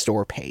Steam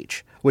store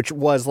page, which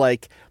was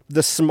like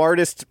the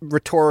smartest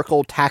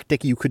rhetorical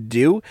tactic you could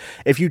do.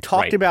 If you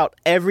talked about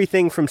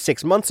everything from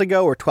 6 months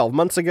ago or 12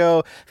 months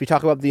ago, if you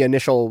talk about the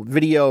initial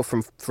video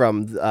from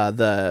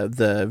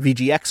the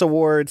VGX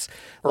Awards,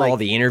 or like, all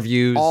the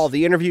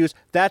interviews,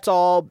 that's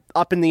all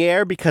up in the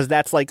air, because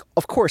that's like,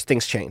 of course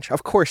things change.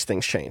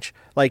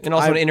 Like, and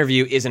also an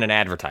interview isn't an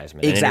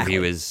advertisement. Exactly.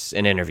 An interview is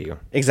an interview.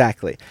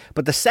 Exactly.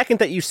 But the second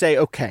that you say,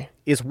 okay,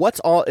 is what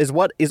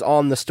is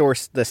on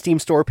the Steam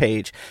store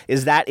page,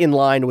 is that in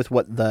line with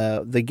what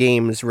the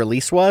game's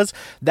release was?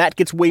 That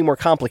gets way more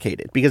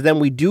complicated, because then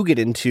we do get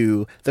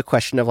into the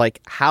question of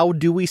like, how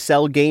do we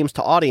sell games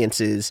to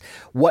audiences?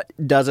 What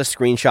does a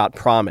screenshot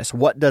promise?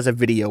 What does a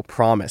video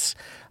promise?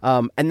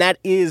 And that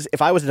is,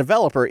 if I was a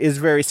developer, is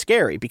very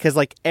scary, because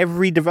like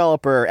every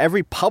developer,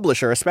 every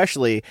publisher,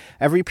 especially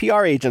every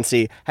PR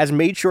agency, has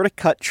made sure to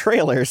cut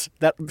trailers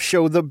that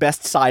show the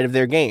best side of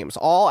their games.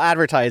 All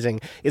advertising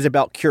is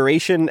about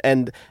curation,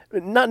 and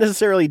not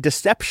necessarily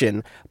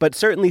deception, but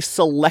certainly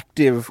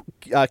selective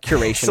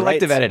curation.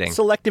 Selective right? editing.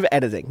 Selective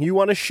editing. You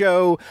want to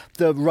show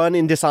the run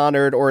in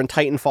Dishonored or in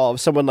Titanfall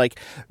of someone like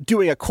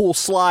doing a cool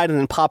slide and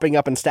then popping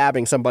up and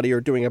stabbing somebody,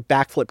 or doing a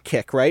backflip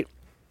kick, right?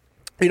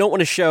 You don't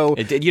want to show...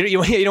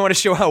 You don't want to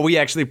show how we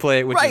actually play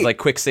it, which is like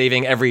quick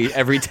saving every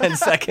 10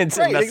 seconds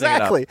and messing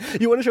exactly. it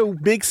up. You want to show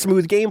big,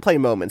 smooth gameplay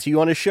moments. You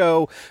want to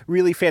show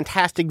really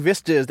fantastic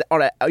vistas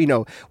on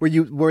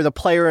where the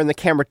player and the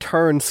camera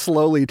turn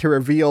slowly to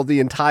reveal the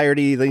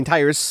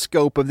entire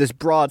scope of this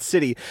broad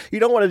city. You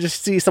don't want to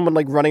just see someone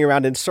like running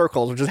around in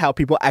circles, which is how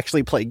people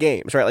actually play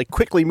games, right? Like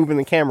quickly moving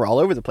the camera all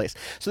over the place.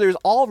 So there's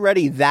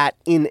already that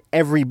in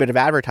every bit of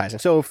advertising.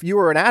 So if you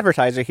were an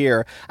advertiser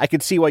here, I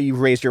could see why you've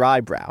raised your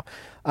eyebrow.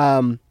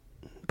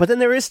 But then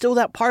there is still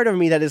that part of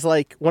me that is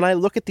like, when I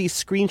look at these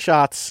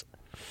screenshots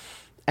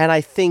and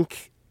I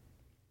think,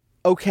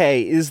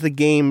 okay, did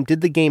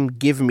the game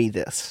give me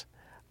this?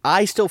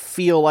 I still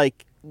feel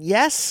like,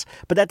 yes,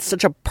 but that's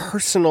such a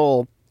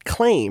personal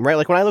claim, right?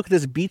 Like when I look at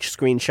this beach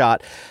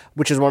screenshot,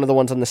 which is one of the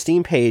ones on the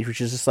Steam page,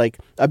 which is just like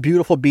a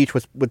beautiful beach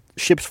with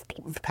ships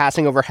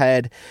passing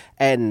overhead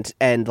and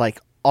like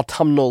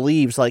autumnal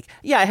leaves, like,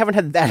 yeah, I haven't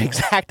had that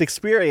exact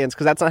experience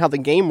because that's not how the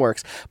game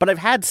works, but I've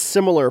had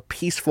similar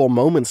peaceful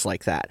moments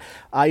like that.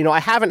 I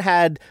haven't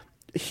had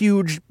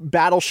huge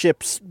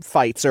battleships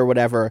fights or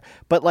whatever,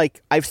 but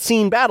like I've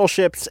seen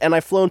battleships and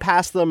I've flown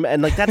past them,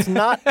 and like that's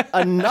not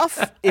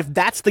enough if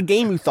that's the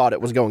game you thought it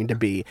was going to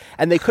be.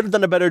 And they could have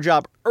done a better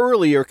job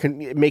earlier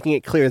making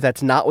it clear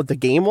that's not what the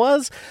game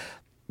was.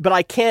 But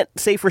I can't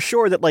say for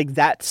sure that like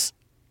that's,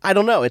 I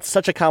don't know. It's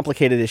such a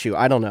complicated issue.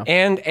 I don't know.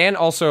 And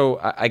also,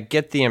 I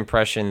get the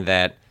impression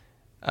that,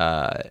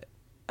 and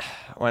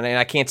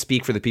I can't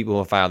speak for the people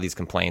who file these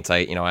complaints.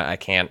 I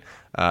can't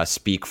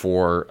speak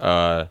for,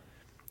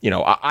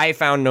 I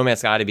found No Man's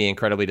Sky to be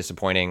incredibly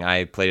disappointing.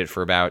 I played it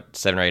for about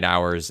 7 or 8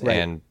 hours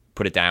and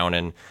put it down.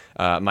 And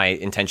my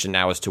intention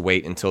now is to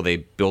wait until they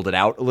build it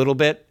out a little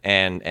bit,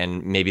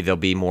 and maybe there'll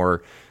be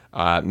more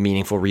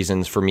meaningful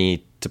reasons for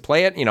me to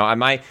play it.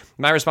 My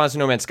response to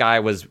No Man's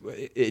Sky was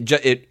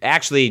it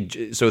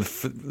actually, so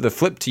the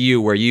flip to you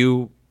where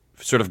you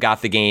sort of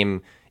got the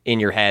game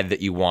in your head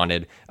that you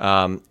wanted.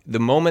 The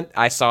moment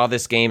I saw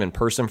this game in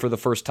person for the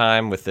first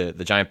time with the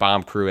Giant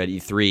Bomb crew at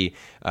E3,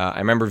 I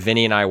remember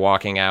Vinny and I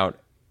walking out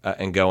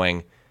and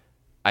going,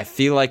 I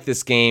feel like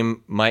this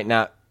game might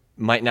not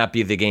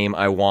be the game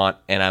I want,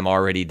 and I'm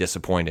already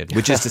disappointed.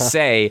 Which is to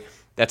say,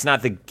 that's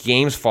not the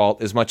game's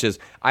fault as much as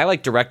I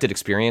like directed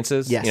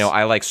experiences. Yes.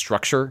 I like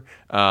structure.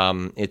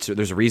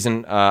 There's a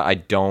reason I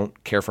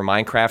don't care for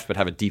Minecraft, but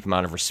have a deep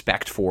amount of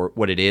respect for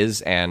what it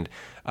is and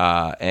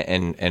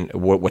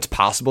what's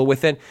possible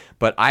with it.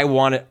 But I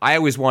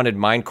always wanted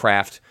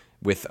Minecraft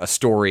with a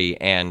story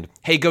and,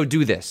 hey, go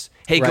do this.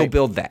 Hey, go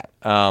build that.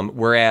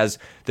 Whereas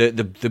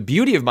the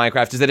beauty of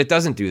Minecraft is that it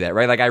doesn't do that,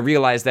 right? Like I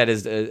realize that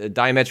is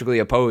diametrically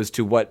opposed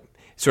to what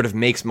sort of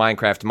makes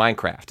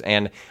Minecraft.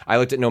 And I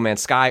looked at No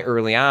Man's Sky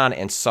early on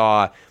and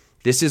saw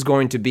this is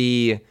going to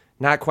be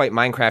not quite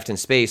Minecraft in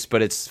space,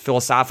 but it's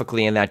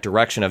philosophically in that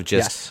direction of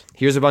just,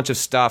 here's a bunch of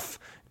stuff,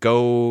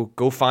 go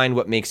find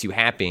what makes you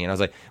happy. And I was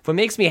like, what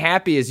makes me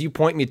happy is you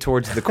point me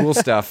towards the cool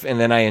stuff and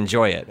then I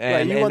enjoy it.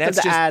 And, you want them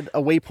to add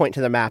a waypoint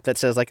to the map that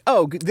says like,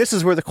 oh, this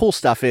is where the cool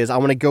stuff is, I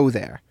want to go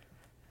there.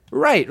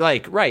 Right.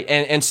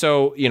 And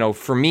so,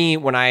 for me,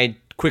 when I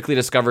quickly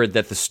discovered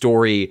that the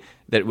story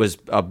that was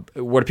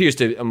what appears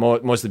to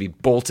mostly be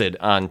bolted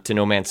onto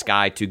No Man's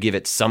Sky to give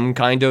it some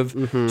kind of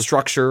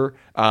structure.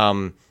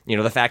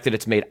 The fact that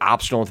it's made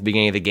optional at the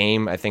beginning of the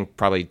game, I think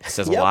probably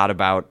says a lot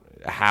about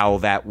how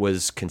that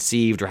was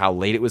conceived or how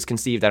late it was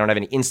conceived. I don't have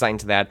any insight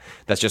into that.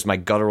 That's just my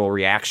guttural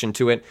reaction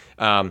to it.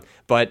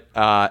 But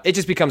it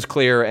just becomes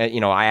clear.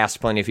 I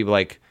asked plenty of people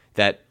like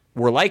that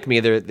were like me.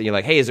 They're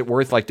like, hey, is it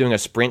worth like doing a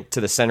sprint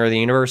to the center of the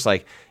universe?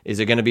 Like, is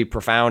it going to be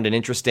profound and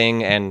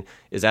interesting? And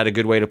is that a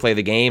good way to play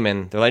the game?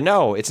 And they're like,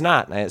 no, it's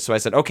not. So I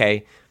said,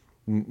 okay,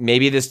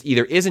 maybe this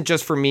either isn't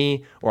just for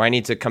me, or I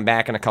need to come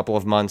back in a couple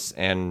of months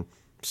and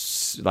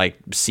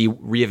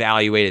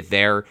reevaluate it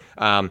there.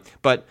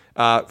 But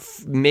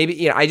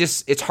maybe,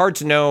 it's hard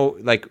to know,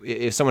 like,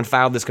 if someone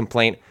filed this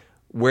complaint,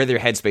 where their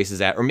headspace is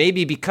at. Or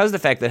maybe because the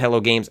fact that Hello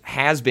Games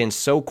has been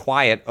so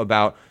quiet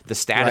about the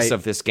status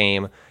of this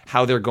game,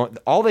 how they're going,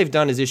 all they've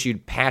done is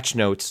issued patch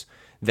notes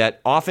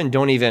that often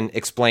don't even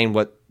explain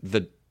what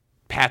the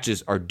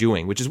patches are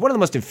doing, which is one of the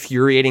most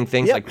infuriating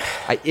things. Like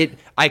it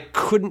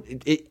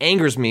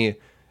angers me.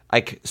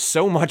 like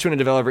so much when a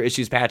developer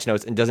issues patch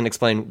notes and doesn't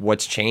explain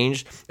what's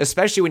changed,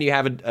 especially when you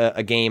have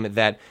a game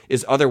that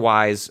is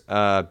otherwise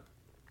the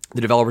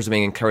developers are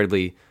being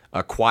incredibly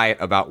quiet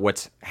about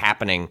what's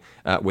happening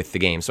with the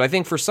game. So I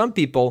think for some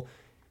people,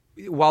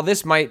 while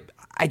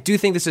I do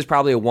think this is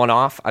probably a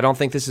one-off. I don't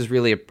think this is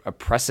really a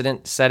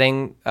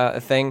precedent-setting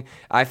thing.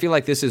 I feel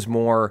like this is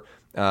more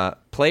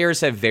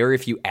players have very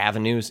few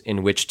avenues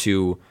in which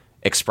to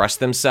express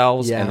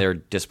themselves and their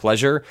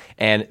displeasure,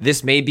 and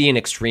this may be an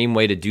extreme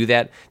way to do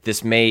that.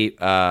 This may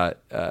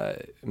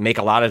make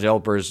a lot of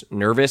developers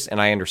nervous,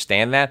 and I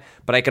understand that.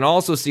 But I can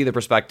also see the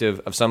perspective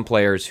of some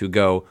players who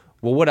go,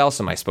 well, what else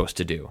am I supposed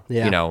to do?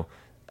 Yeah. You know,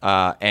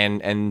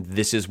 and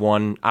this is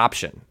one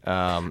option.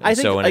 I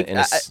think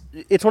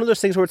it's one of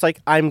those things where it's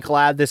like, I'm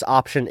glad this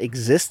option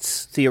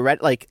exists.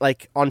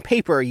 Like on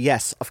paper,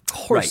 yes, of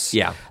course. Right,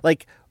 yeah.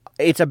 Like,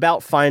 it's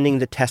about finding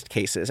the test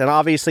cases. And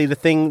obviously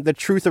the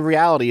truth of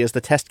reality is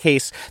the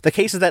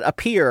cases that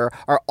appear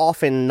are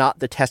often not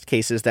the test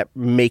cases that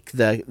make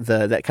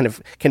that kind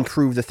of can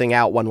prove the thing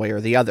out one way or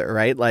the other,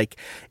 right? Like,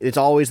 it's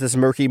always this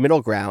murky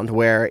middle ground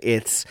where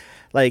it's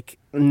like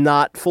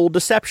not full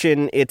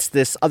deception, it's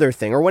this other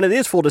thing. Or when it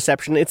is full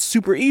deception, it's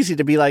super easy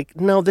to be like,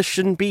 no, this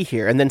shouldn't be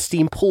here. And then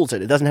Steam pulls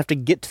it. It doesn't have to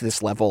get to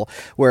this level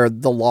where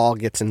the law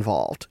gets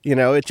involved. You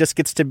know, it just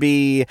gets to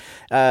be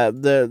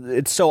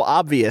it's so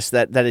obvious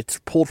that it's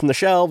pulled from the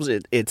shelves.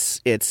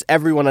 It's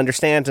everyone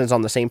understands and is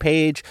on the same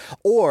page.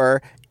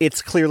 Or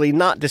it's clearly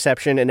not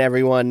deception and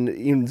everyone,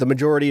 the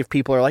majority of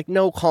people are like,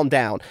 no, calm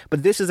down.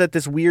 But this is at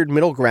this weird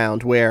middle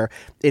ground where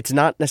it's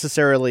not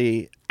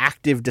necessarily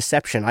active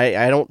deception.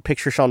 I don't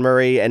picture Sean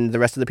Murray and the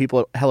rest of the people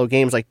at Hello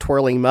Games like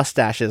twirling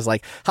mustaches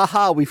like,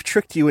 haha, we've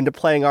tricked you into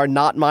playing our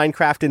not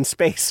Minecraft in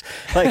space.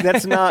 Like,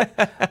 that's not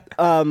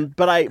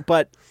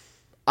but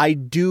I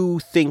do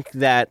think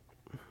that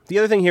the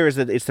other thing here is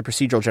that it's the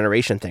procedural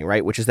generation thing,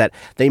 right? Which is that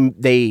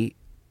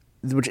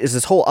which is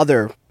this whole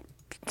other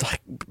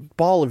like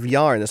ball of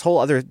yarn, this whole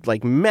other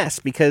like mess,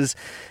 because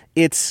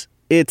it's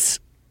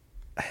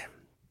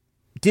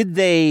did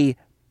they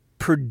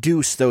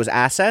produce those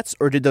assets,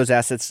 or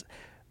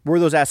were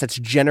those assets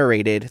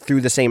generated through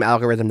the same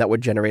algorithm that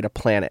would generate a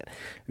planet,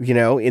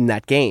 in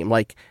that game?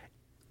 Like,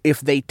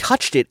 if they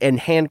touched it and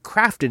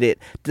handcrafted it,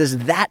 does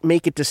that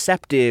make it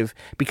deceptive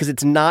because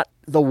it's not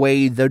the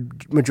way the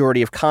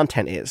majority of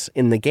content is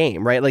in the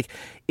game, right? Like,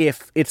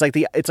 if it's like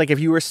if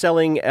you were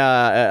selling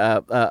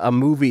a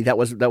movie that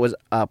was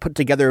put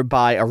together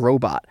by a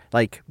robot,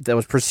 like that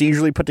was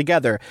procedurally put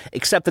together,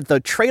 except that the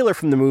trailer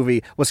from the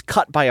movie was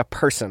cut by a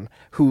person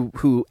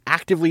who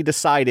actively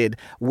decided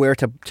where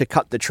to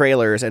cut the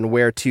trailers and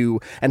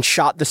and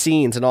shot the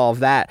scenes and all of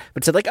that,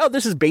 but said like, oh,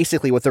 this is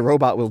basically what the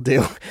robot will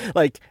do.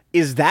 Like,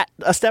 is that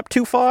a step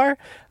too far?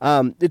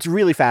 It's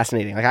really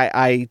fascinating. Like,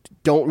 I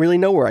don't really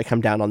know where I come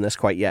down on this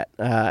quite yet,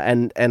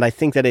 and I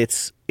think that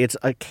it's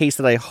a case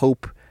that I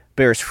hope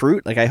bears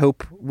fruit. Like, I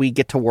hope we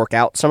get to work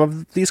out some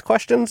of these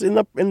questions in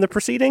the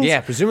proceedings. Yeah,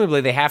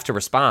 presumably they have to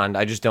respond.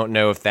 I just don't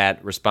know if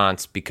that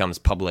response becomes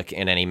public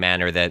in any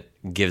manner that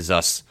gives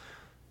us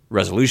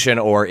resolution,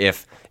 or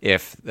if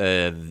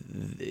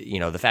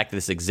the fact that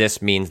this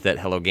exists means that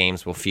Hello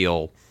Games will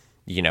feel,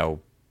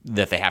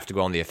 that they have to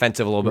go on the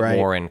offensive a little bit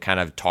more and kind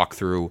of talk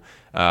through.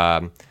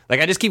 I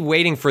just keep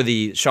waiting for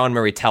the Sean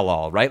Murray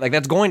tell-all, right? Like,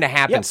 that's going to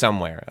happen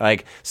somewhere.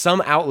 Like,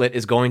 some outlet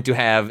is going to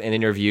have an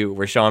interview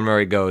where Sean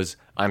Murray goes,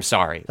 I'm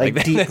sorry. Like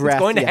deep breath, it's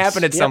going to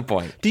happen at some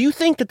point. Do you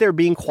think that they're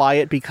being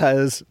quiet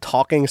because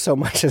talking so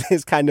much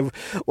is kind of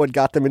what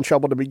got them in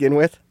trouble to begin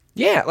with?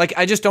 Yeah, like,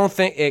 I just don't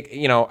think,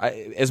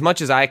 as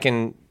much as I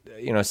can,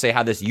 say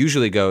how this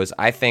usually goes,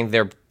 I think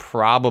they're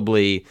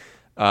probably,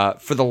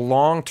 for the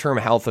long-term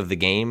health of the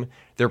game,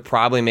 they're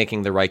probably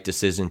making the right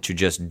decision to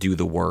just do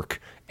the work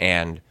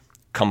and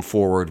come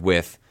forward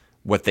with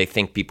what they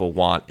think people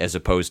want, as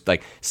opposed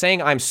like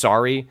saying I'm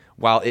sorry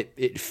while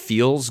it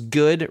feels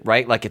good,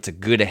 right? Like, it's a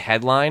good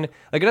headline.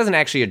 Like, it doesn't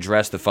actually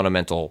address the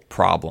fundamental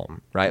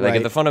problem, right? Like,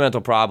 if the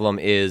fundamental problem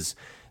is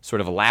sort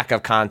of a lack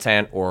of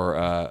content or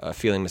a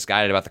feeling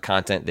misguided about the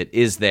content that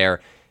is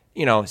there,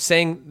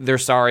 saying they're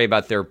sorry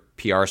about their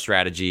PR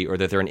strategy, or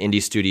that they're an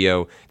indie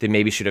studio that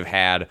maybe should have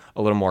had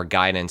a little more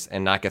guidance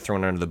and not get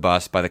thrown under the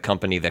bus by the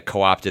company that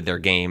co-opted their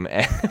game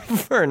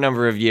for a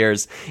number of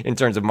years in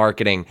terms of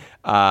marketing.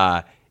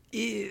 I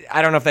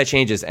don't know if that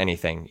changes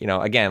anything.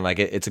 Again, like,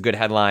 it's a good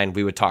headline.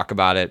 We would talk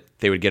about it.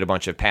 They would get a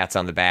bunch of pats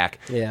on the back.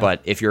 Yeah.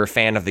 But if you're a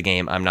fan of the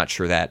game, I'm not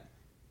sure that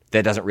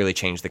doesn't really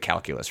change the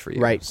calculus for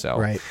you. Right. So,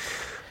 right.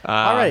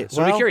 All right.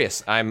 So, I'll be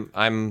curious. I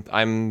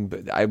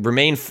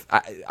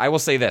will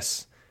say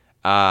this.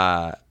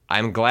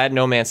 I'm glad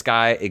No Man's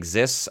Sky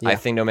exists. Yeah. I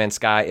think No Man's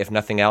Sky, if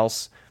nothing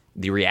else,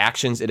 the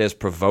reactions it has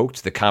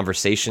provoked, the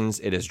conversations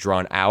it has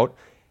drawn out,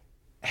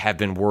 have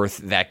been worth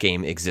that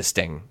game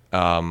existing,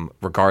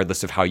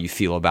 regardless of how you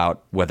feel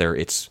about whether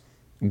it's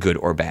good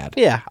or bad.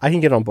 Yeah, I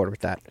can get on board with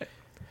that.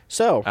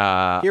 So,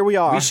 here we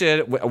are.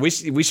 We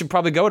should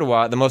probably go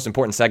to the most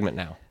important segment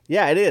now.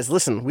 Yeah, it is.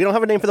 Listen, we don't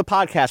have a name for the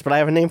podcast, but I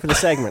have a name for the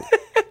segment.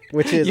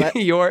 which is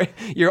your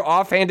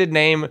offhanded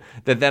name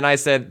that then I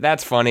said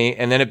that's funny,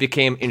 and then it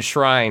became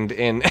enshrined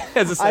in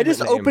as a I just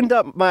name. opened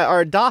up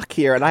our doc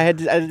here, and I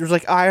was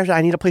like,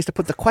 I need a place to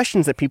put the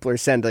questions that people are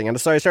sending, and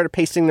so I started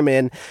pasting them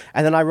in,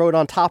 and then I wrote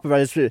on top of it,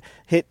 I just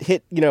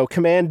hit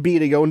Command B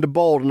to go into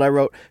bold, and I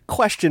wrote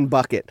question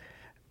bucket.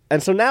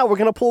 And so now we're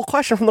going to pull a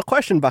question from the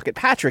question bucket.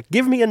 Patrick,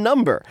 give me a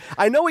number.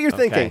 I know what you're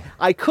thinking.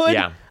 I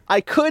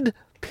could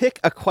pick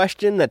a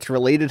question that's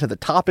related to the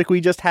topic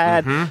we just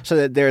had so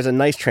that there's a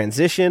nice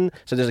transition,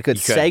 so there's a good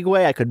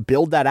segue. I could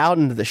build that out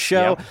into the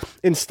show. Yep.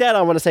 Instead,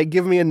 I want to say,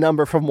 give me a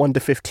number from 1 to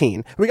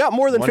 15. We got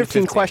more than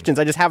 15 questions.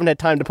 I just haven't had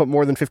time to put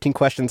more than 15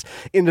 questions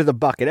into the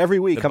bucket. Every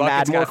week, I'm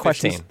add more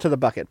questions to the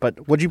bucket.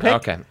 But what'd you pick?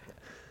 Okay.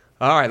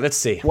 All right, let's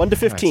see. 1 to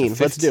 15. Right, so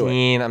 15. Let's do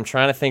it. I'm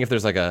trying to think if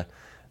there's like a...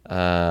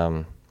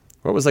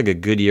 what was like a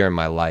good year in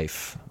my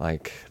life,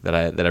 like that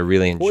I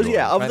really enjoyed?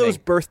 Of those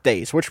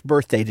birthdays, which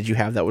birthday did you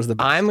have that was the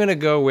best? I'm gonna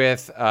go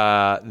with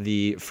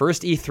the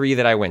first E3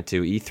 that I went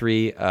to,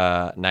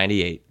 E3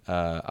 '98.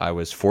 I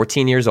was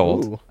 14 years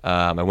old.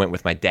 I went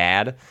with my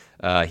dad.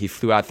 He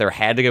flew out there,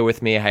 had to go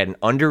with me. I had an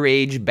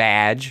underage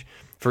badge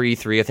for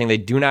E3, a thing they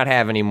do not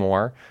have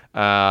anymore.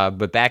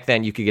 But back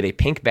then, you could get a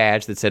pink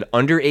badge that said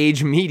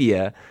Underage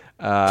Media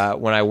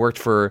when I worked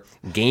for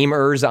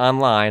Gamers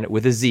Online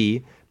with a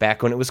Z.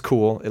 Back when it was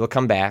cool. It'll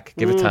come back.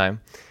 Give it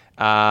time.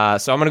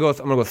 So I'm gonna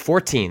go with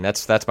 14.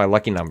 That's my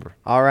lucky number.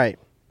 All right.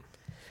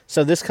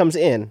 So this comes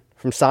in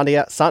from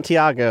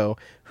Santiago,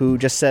 who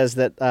just says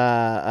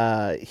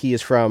that he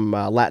is from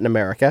Latin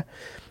America.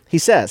 He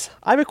says,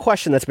 I have a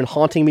question that's been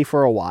haunting me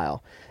for a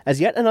while.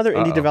 As yet another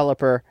indie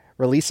developer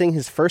releasing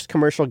his first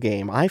commercial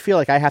game, I feel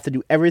like I have to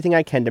do everything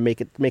I can to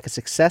make a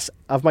success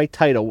of my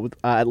title with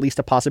at least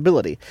a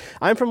possibility.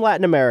 I'm from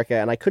Latin America,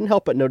 and I couldn't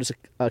help but notice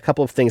a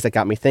couple of things that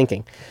got me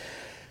thinking.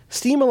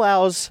 Steam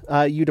allows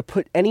you to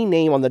put any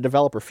name on the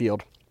developer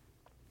field,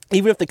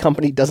 even if the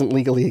company doesn't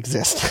legally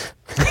exist.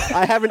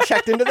 I haven't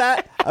checked into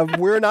that.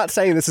 We're not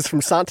saying this is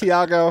from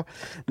Santiago,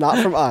 not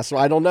from us. So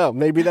I don't know.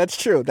 Maybe that's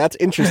true. That's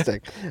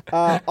interesting.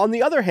 On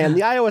the other hand,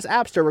 the iOS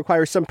App Store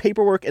requires some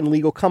paperwork and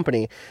legal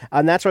company,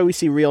 and that's why we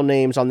see real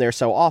names on there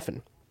so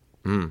often.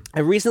 I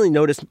recently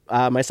noticed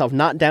myself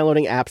not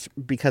downloading apps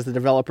because the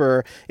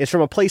developer is from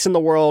a place in the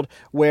world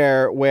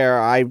where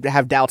I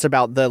have doubts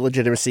about the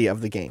legitimacy of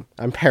the game.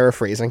 I'm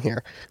paraphrasing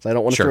here, so I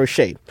don't want to throw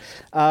shade.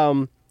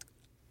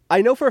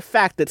 I know for a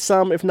fact that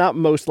some, if not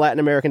most, Latin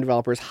American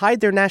developers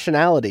hide their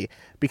nationality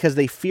because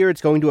they fear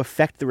it's going to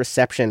affect the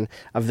reception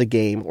of the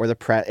game or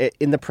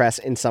in the press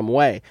in some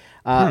way.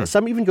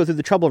 Some even go through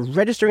the trouble of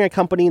registering a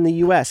company in the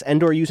U.S.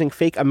 and/or using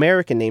fake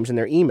American names in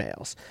their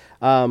emails.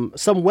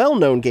 Some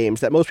well-known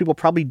games that most people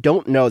probably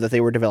don't know that they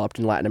were developed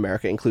in Latin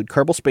America include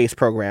Kerbal Space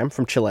Program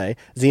from Chile,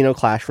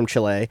 Xenoclash from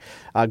Chile,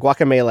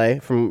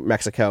 Guacamelee from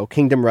Mexico,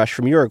 Kingdom Rush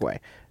from Uruguay.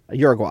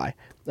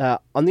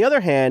 On the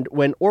other hand,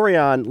 when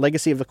Orion,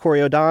 Legacy of the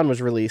Coriodan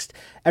was released,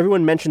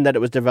 everyone mentioned that it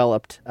was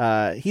developed,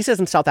 he says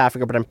in South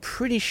Africa, but I'm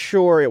pretty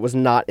sure it was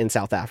not in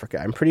South Africa.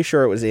 I'm pretty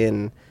sure it was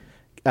in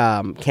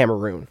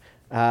Cameroon.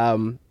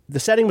 The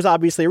setting was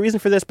obviously a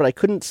reason for this, but I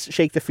couldn't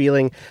shake the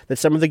feeling that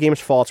some of the game's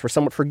faults were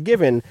somewhat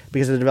forgiven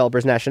because of the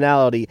developer's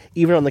nationality,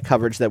 even on the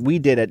coverage that we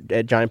did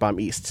at Giant Bomb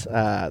East,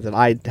 that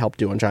I helped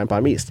do on Giant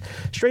Bomb East.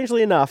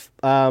 Strangely enough,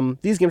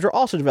 these games were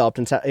also developed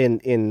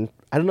in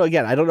I don't know,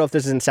 again, I don't know if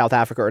this is in South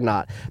Africa or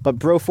not, but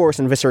Broforce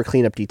and Viscera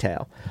Cleanup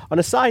Detail. On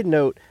a side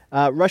note,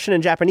 Russian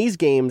and Japanese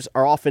games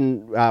are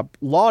often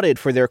lauded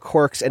for their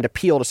quirks and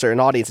appeal to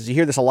certain audiences. You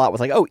hear this a lot with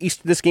like, oh,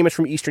 this game is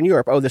from Eastern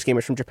Europe. Oh, this game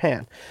is from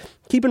Japan.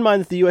 Keep in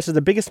mind that the U.S. is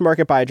the biggest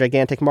market by a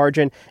gigantic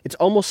margin. It's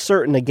almost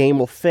certain a game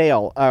will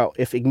fail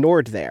if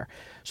ignored there.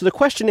 So the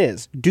question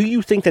is, do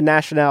you think the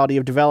nationality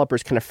of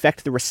developers can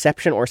affect the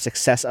reception or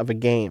success of a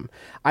game?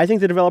 I think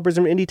the developers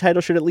of an indie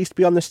title should at least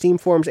be on the Steam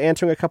forums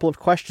answering a couple of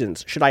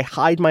questions. Should I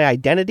hide my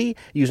identity?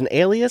 Use an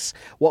alias?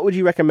 What would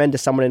you recommend to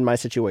someone in my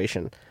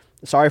situation?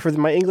 Sorry for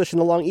my English in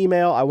the long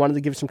email. I wanted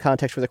to give some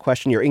context for the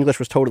question. Your English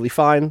was totally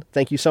fine.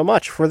 Thank you so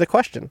much for the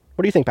question.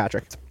 What do you think,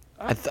 Patrick?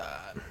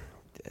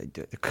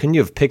 Couldn't you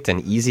have picked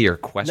an easier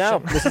question? No,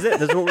 this is it.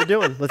 This is what we're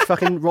doing. Let's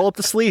fucking roll up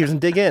the sleeves and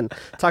dig in.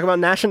 Talk about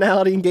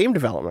nationality and game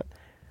development.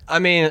 I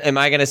mean, am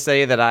I going to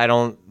say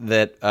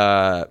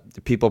that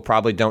people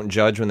probably don't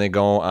judge when they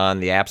go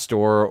on the App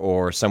Store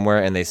or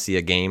somewhere and they see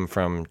a game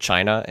from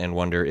China and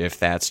wonder if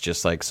that's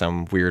just like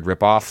some weird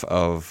ripoff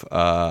of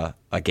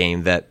a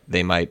game that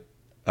they might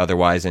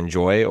otherwise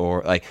enjoy,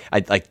 or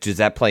does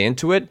that play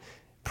into it?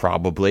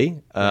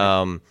 Probably.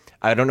 Right.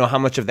 I don't know how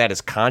much of that is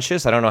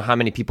conscious. I don't know how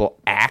many people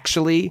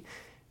actually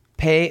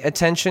pay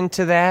attention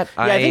to that.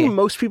 Yeah, I think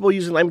most people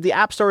use it. I mean, the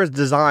App Store is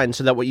designed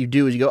so that what you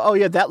do is you go, oh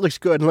yeah, that looks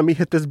good. Let me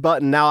hit this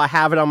button. Now I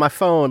have it on my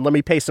phone. Let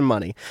me pay some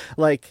money.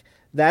 Like,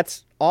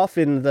 that's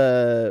often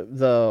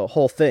the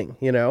whole thing,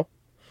 you know?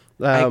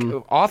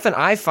 Often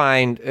I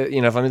find,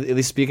 if I'm at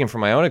least speaking from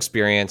my own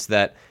experience,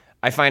 that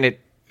I find it,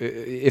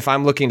 if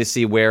I'm looking to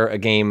see where a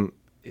game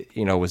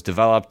was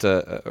developed or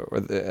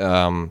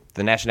the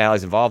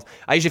nationalities involved,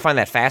 I usually find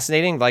that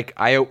fascinating.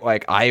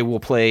 I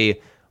will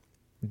play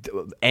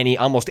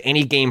almost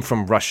any game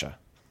from Russia,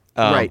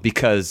 Right.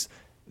 because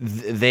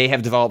they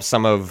have developed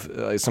some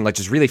like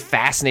just really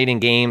fascinating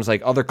games,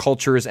 like other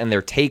cultures and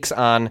their takes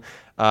on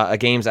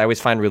games I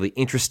always find really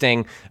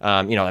interesting.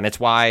 And it's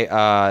why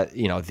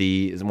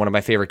one of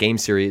my favorite game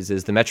series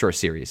is the Metro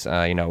series,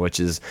 which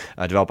is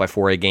developed by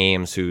 4A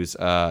Games, who's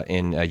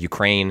in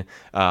Ukraine,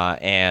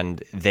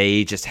 and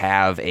they just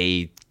have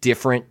a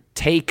different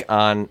take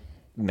on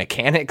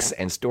mechanics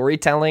and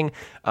storytelling.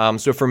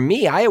 So for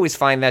me, I always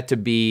find that to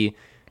be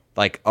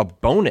like a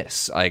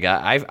bonus. Like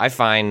I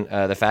find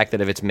the fact that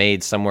if it's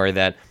made somewhere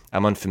that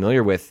I'm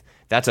unfamiliar with,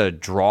 that's a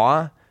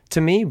draw to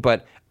me.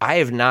 But I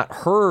have not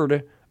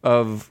heard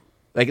of,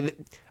 like,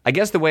 I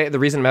guess the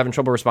reason I'm having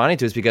trouble responding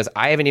to is because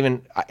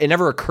it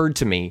never occurred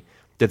to me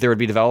that there would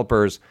be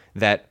developers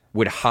that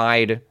would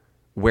hide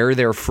where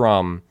they're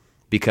from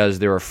because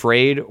they're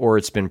afraid, or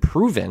it's been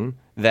proven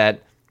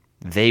that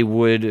it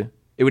would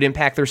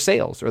impact their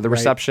sales or the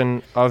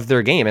reception of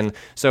their game. And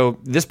so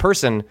this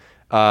person,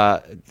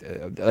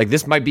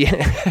 this might be,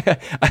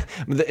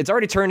 it's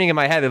already turning in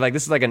my head that like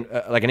this is like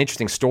an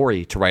interesting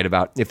story to write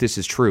about if this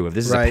is true, if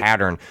this is a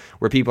pattern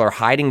where people are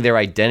hiding their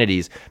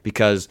identities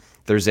because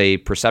there's a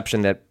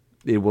perception that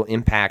it will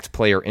impact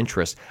player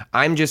interest.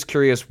 I'm just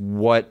curious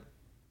what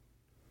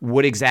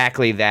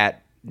exactly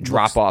that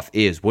drop off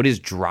is. What is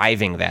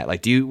driving that?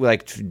 Like, do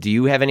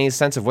you have any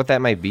sense of what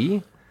that might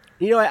be?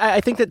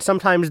 I think that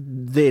sometimes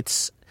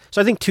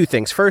so I think two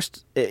things.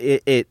 First,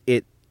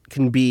 it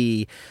can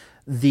be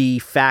the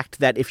fact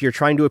that if you're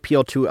trying to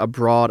appeal to a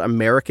broad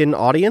American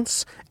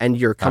audience and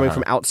you're coming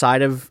from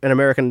outside of an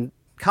American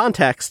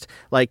context,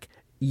 like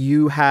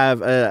you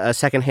have a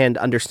secondhand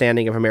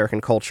understanding of American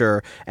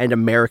culture and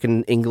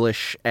American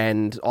English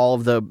and all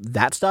of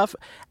that stuff.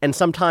 And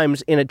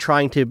sometimes in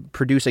trying to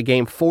produce a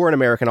game for an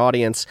American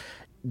audience,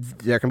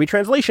 there can be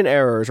translation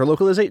errors or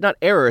not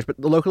errors, but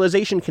the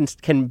localization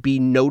can be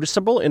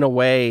noticeable in a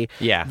way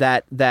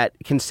that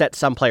can set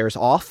some players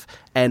off.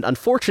 And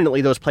unfortunately,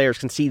 those players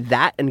can see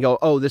that and go,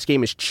 oh, this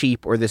game is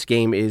cheap, or this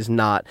game is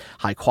not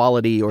high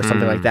quality, or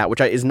something like that,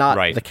 which is not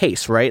the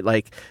case, right?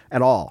 Like,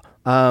 at all.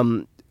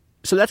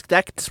 So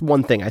that's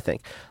one thing, I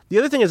think. The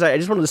other thing is I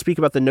just wanted to speak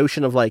about the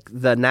notion of like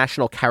the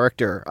national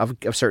character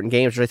of certain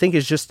games, which I think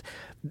is just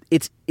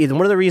it's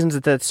one of the reasons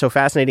that's so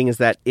fascinating is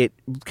that it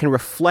can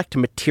reflect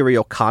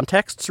material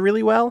contexts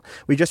really well.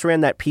 We just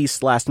ran that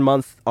piece last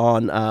month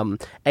on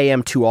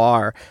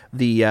AM2R,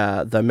 the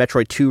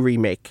Metroid 2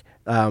 remake.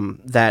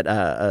 That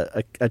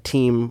a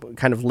team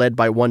kind of led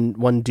by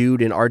one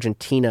dude in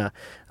Argentina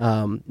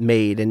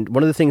made, and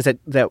one of the things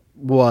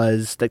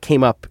that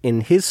came up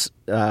in his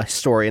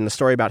story, and the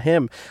story about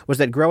him, was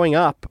that growing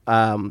up,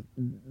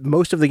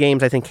 most of the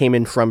games I think came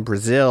in from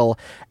Brazil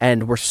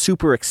and were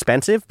super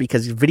expensive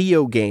because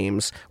video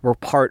games were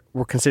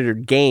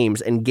considered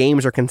games, and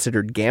games are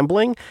considered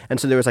gambling, and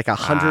so there was like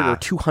 100 or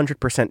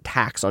 200%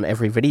 tax on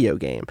every video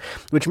game,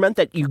 which meant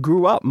that you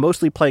grew up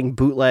mostly playing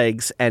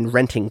bootlegs and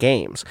renting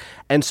games.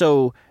 And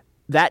so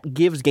that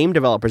gives game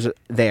developers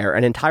there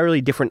an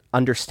entirely different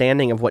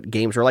understanding of what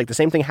games are like. The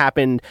same thing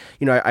happened,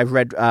 I've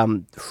read I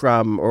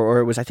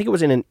think it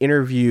was in an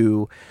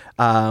interview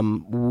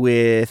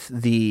with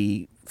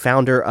the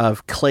founder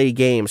of Clay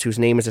Games, whose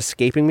name is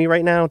escaping me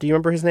right now. Do you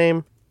remember his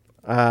name?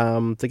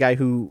 The guy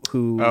who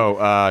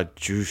I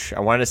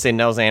wanted to say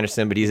Nels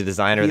Anderson, but he's a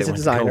designer that went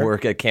to go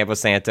work at Campo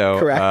Santo.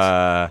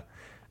 Correct.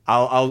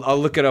 I'll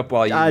look it up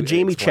while you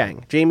Jamie explain.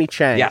 Chang. Jamie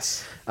Chang.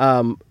 Yes.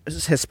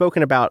 Has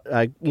spoken about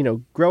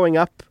growing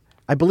up,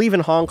 I believe in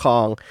Hong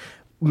Kong,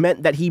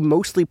 meant that he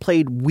mostly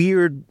played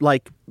weird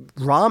like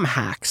ROM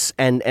hacks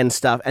and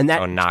stuff, and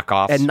that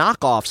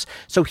knockoffs.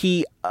 So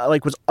he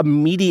was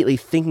immediately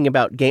thinking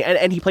about game,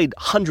 and he played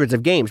hundreds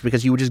of games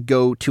because you would just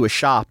go to a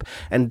shop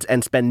and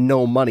spend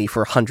no money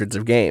for hundreds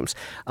of games,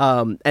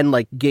 and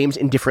like games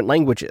in different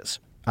languages,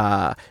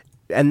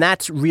 and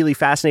that's really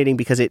fascinating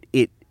because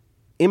it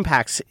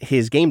impacts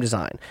his game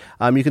design.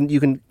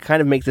 You can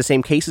kind of make the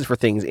same cases for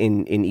things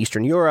in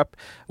Eastern Europe,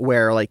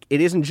 where like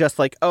it isn't just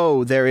like,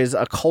 oh, there is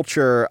a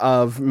culture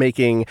of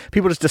making,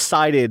 people just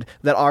decided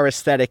that our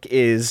aesthetic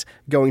is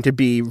going to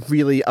be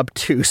really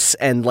obtuse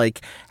and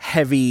like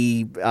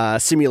heavy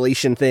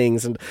simulation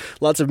things and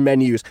lots of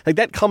menus. Like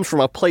that comes from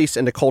a place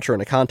and a culture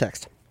and a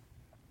context.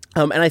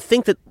 And I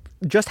think that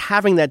just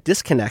having that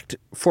disconnect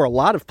for a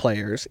lot of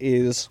players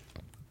is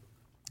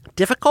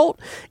difficult.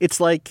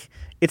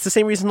 It's the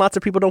same reason lots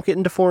of people don't get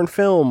into foreign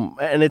film,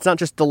 and it's not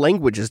just the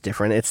language is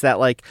different. It's that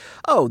like,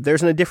 oh,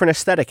 there's a different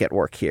aesthetic at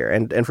work here,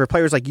 and for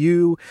players like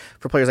you,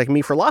 for players like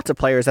me, for lots of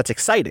players, that's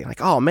exciting.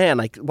 Like, oh man,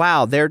 like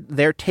wow, their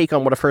take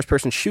on what a first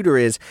person shooter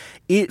is,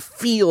 it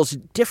feels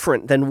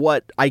different than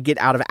what I get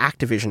out of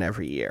Activision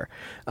every year.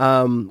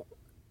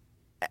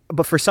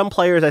 But for some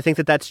players, I think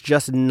that's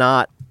just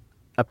not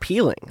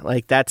appealing.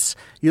 Like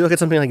you look at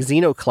something like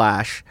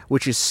Xenoclash,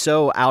 which is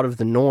so out of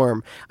the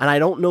norm, and I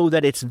don't know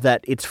that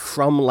it's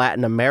from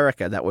Latin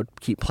America that would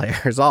keep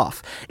players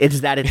off.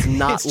 It's that it's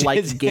not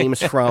like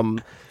games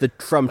from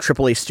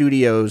AAA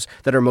studios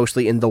that are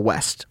mostly in the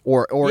West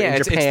or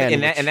in Japan.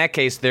 In that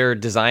case, their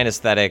design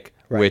aesthetic,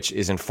 which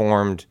is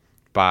informed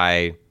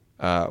by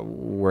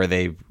where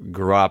they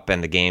grew up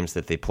and the games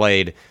that they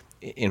played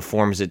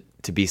informs it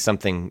to be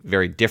something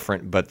very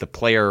different. But the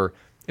player,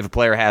 if a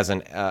player has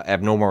an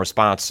abnormal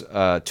response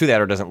to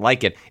that or doesn't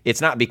like it,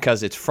 it's not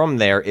because it's from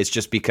there. It's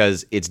just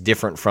because it's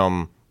different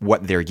from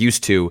what they're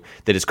used to.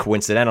 That is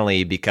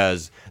coincidentally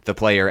because the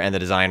player and the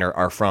designer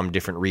are from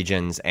different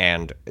regions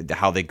and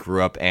how they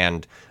grew up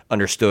and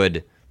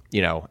understood,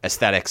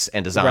 aesthetics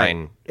and design.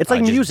 Right. It's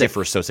like just music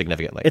differs so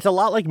significantly. It's a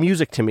lot like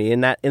music to me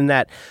in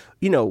that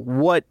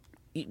what.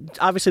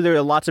 Obviously, there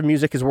are lots of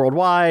music is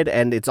worldwide,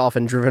 and it's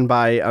often driven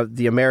by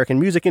the American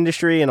music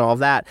industry and all of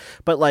that.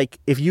 But like,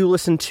 if you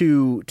listen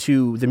to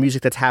the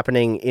music that's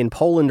happening in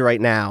Poland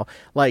right now,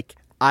 like,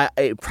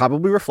 it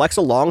probably reflects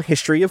a long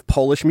history of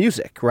Polish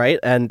music, right?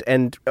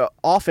 And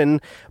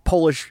often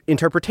Polish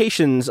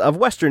interpretations of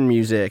Western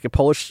music,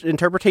 Polish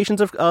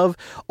interpretations of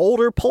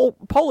older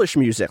Polish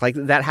music. Like,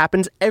 that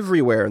happens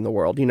everywhere in the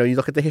world. You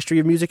look at the history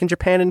of music in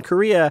Japan and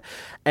Korea,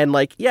 and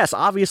like, yes,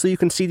 obviously you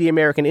can see the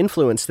American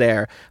influence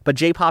there, but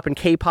J-pop and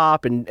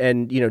K-pop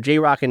and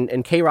J-rock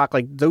and K-rock,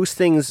 like, those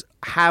things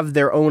have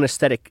their own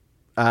aesthetic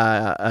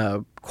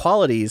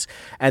qualities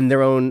and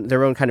their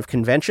own kind of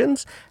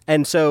conventions.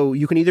 And so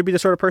you can either be the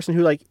sort of person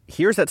who like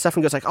hears that stuff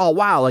and goes like, oh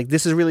wow, like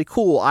this is really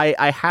cool. I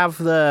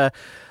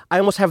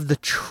almost have the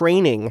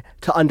training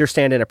to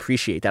understand and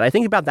appreciate that. I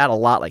think about that a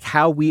lot, like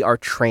how we are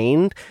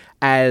trained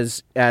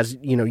as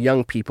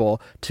young people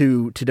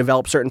to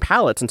develop certain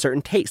palettes and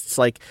certain tastes.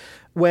 Like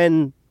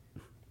when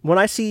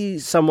I see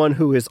someone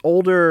who is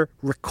older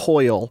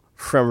recoil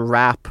from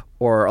rap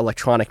or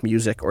electronic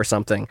music or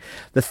something,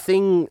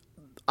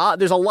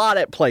 there's a lot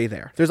at play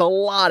there.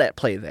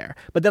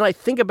 But then I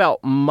think about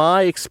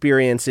my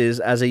experiences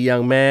as a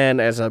young man,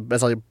 as a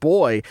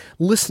boy,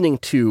 listening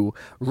to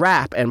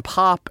rap and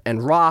pop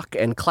and rock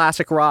and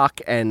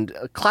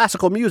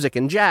classical music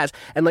and jazz.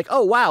 And like,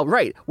 oh, wow,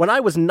 right. When I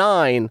was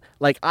 9,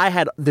 like I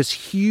had this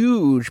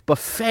huge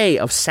buffet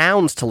of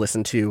sounds to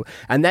listen to.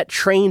 And that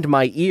trained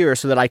my ear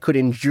so that I could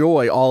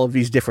enjoy all of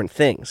these different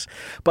things.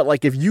 But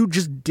like, if you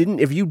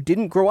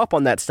didn't grow up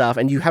on that stuff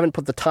and you haven't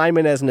put the time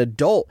in as an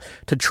adult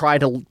to try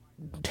to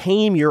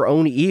tame your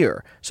own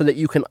ear so that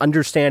you can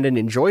understand and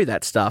enjoy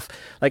that stuff,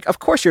 like, of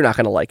course you're not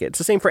going to like it. It's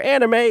the same for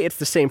anime, it's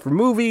the same for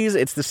movies,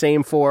 it's the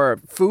same for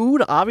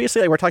food,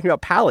 obviously. Like, we're talking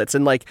about palates,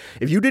 and like,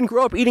 if you didn't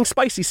grow up eating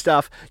spicy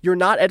stuff, you're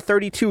not at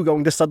 32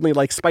 going to suddenly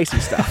like spicy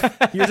stuff.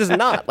 You're just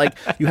not. Like,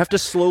 you have to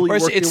slowly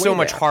work your way it's so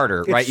much there.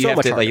 harder, right? You have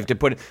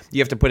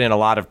to put in a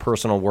lot of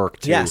personal work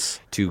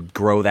to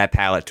grow that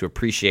palate, to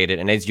appreciate it.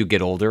 And as you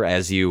get older,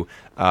 as you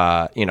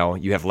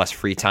you have less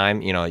free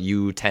time,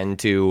 you tend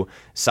to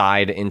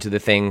side into the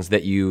things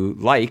that you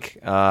like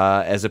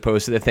as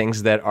opposed to the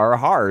things that are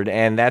hard.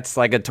 And that's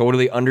like a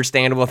totally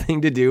understandable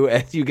thing to do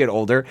as you get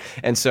older.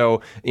 And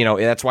so,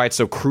 that's why it's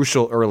so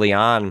crucial early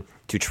on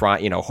to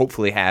try,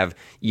 hopefully have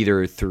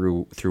either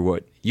through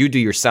what you do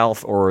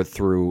yourself or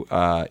through,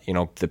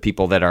 the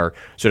people that are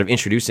sort of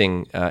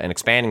introducing and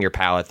expanding your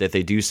palette, that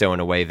they do so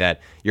in a way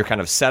that you're kind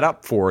of set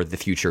up for the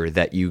future,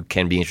 that you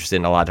can be interested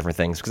in a lot of different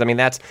things. Because, I mean,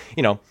 that's,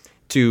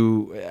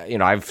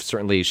 I've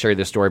certainly shared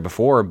this story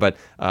before, but,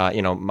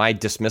 my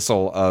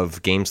dismissal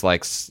of games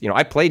like,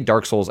 I played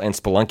Dark Souls and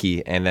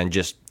Spelunky and then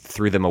just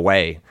threw them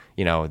away.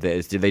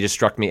 They just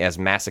struck me as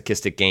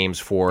masochistic games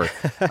for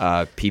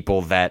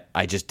people that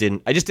I just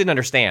didn't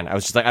understand. I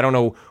was just like, I don't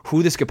know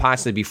who this could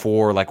possibly be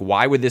for. Like,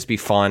 why would this be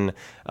fun?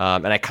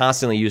 And I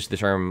constantly used the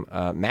term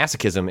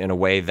masochism in a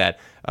way that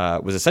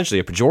was essentially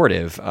a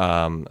pejorative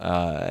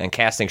and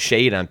casting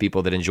shade on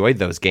people that enjoyed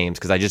those games,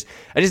 because I just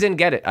didn't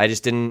get it.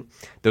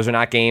 Those are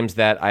not games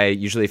that I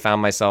usually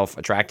found myself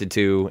attracted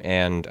to.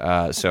 And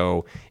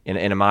so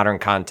in a modern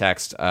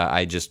context,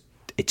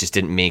 it just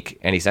didn't make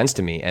any sense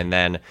to me. And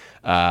then,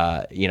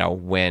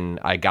 when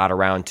I got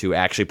around to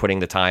actually putting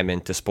the time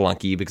into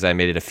Spelunky, because I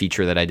made it a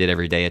feature that I did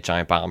every day at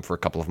Giant Bomb for a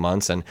couple of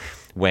months, and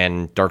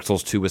when Dark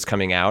Souls 2 was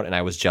coming out, and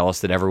I was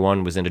jealous that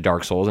everyone was into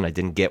Dark Souls, and I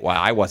didn't get why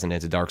I wasn't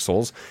into Dark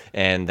Souls,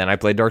 and then I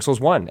played Dark Souls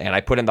 1, and I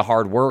put in the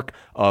hard work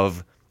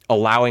of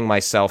allowing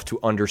myself to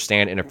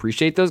understand and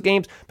appreciate those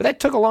games. But that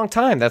took a long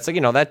time. That's like,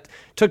 that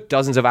took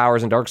dozens of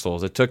hours in Dark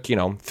Souls. It took,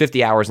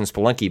 50 hours in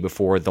Spelunky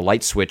before the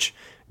light switch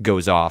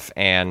goes off.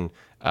 And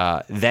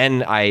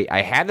then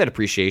I had that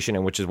appreciation,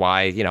 and which is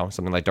why,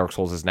 something like Dark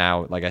Souls is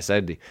now, like I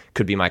said,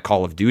 could be my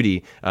Call of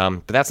Duty.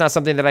 But that's not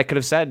something that I could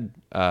have said,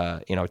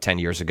 10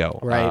 years ago.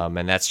 Right.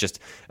 And that's just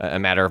a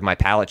matter of my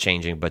palate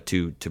changing. But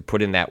to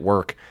put in that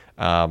work,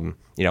 I'm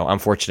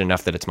fortunate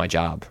enough that it's my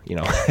job.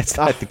 It's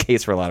not the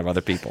case for a lot of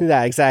other people.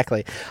 Yeah,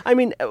 exactly. I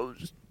mean,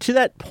 to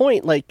that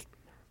point, like,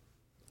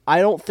 I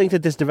don't think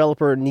that this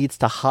developer needs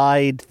to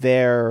hide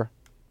their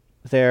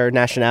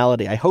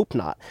nationality. I hope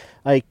not.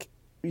 Like,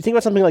 you think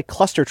about something like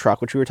Cluster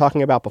Truck, which we were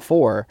talking about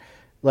before.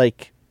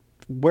 Like,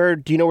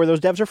 do you know where those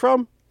devs are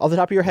from? Off the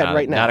top of your head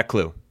right now? Not a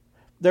clue.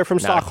 They're from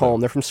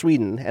Stockholm. They're from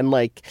Sweden. And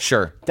like,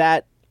 sure,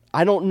 that,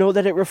 I don't know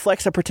that it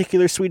reflects a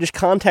particular Swedish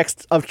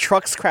context of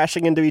trucks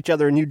crashing into each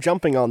other and you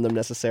jumping on them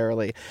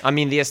necessarily. I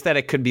mean, the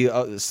aesthetic could be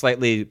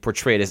slightly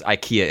portrayed as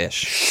IKEA-ish.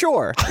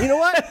 Sure. You know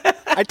what?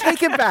 I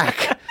take it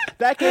back.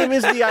 That game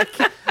is the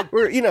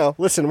IKEA.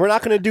 Listen, we're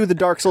not going to do the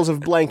Dark Souls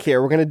of blank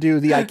here. We're going to do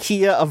the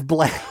IKEA of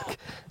blank.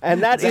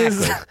 And that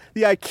is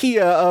the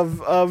IKEA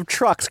of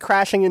trucks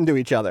crashing into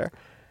each other.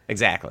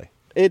 Exactly.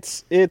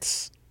 It's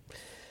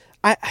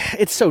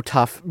so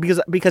tough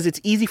because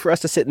it's easy for us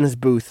to sit in this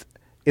booth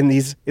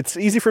it's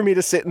easy for me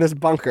to sit in this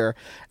bunker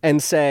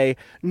and say,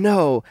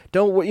 no,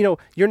 don't,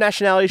 your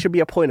nationality should be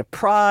a point of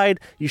pride.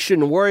 You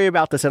shouldn't worry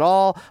about this at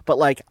all. But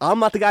like, I'm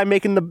not the guy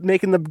making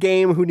the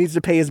game who needs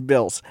to pay his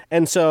bills.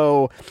 And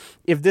so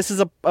if this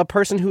is a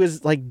person who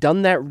has like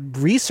done that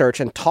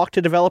research and talked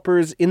to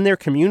developers in their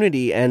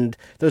community, and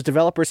those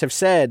developers have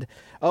said,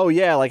 oh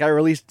yeah, like I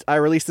released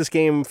this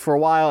game for a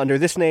while under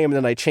this name, and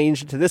then I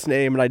changed it to this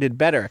name and I did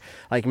better.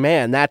 Like,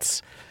 man,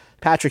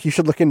 Patrick, you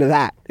should look into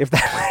that. If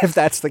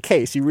that's the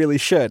case, you really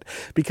should,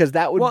 because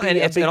that would be a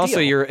big deal. And also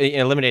you're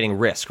eliminating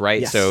risk, right?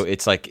 Yes. So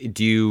it's like,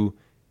 do you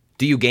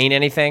gain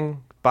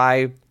anything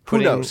by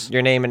putting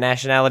your name and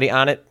nationality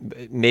on it?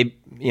 Maybe,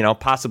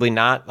 possibly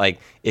not. Like,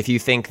 if you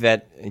think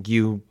that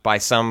you by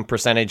some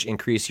percentage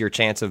increase your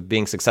chance of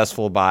being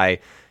successful by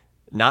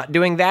not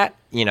doing that,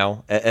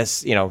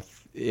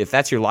 if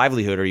that's your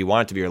livelihood or you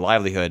want it to be your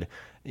livelihood,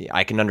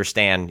 I can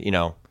understand,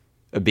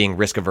 being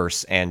risk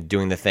averse and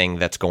doing the thing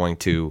that's going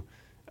to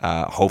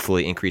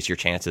hopefully increase your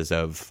chances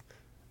of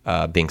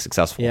being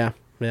successful.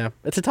 Yeah,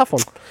 it's a tough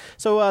one.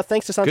 So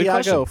thanks to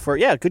Santiago for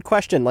good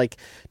question. Like,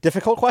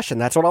 difficult question.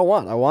 That's what I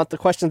want. I want the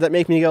questions that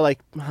make me go like,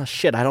 oh,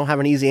 shit, I don't have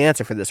an easy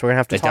answer for this. We're gonna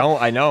have to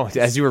talk. I know.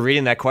 As you were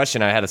reading that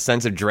question, I had a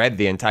sense of dread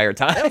the entire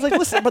time. I was like,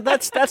 listen, but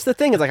that's the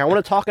thing, is like, I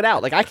want to talk it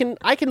out. Like, I can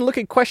look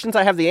at questions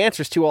I have the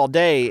answers to all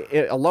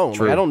day alone.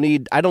 True. Like,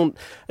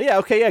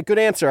 good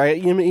answer. I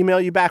email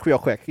you back real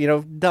quick.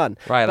 Done.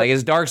 Right. Like,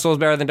 is Dark Souls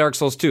better than Dark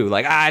Souls 2?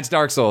 Like, it's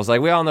Dark Souls.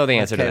 Like, we all know the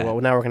answer to that.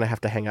 Well, now we're gonna have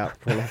to hang up.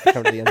 We're gonna have to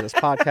come to the end of this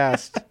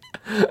podcast.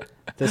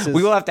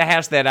 We will have to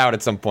hash that out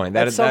at some point.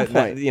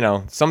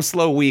 Some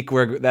slow week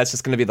where that's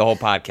just going to be the whole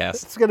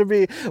podcast. It's going to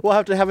be. We'll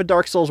have to have a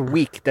Dark Souls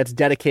week that's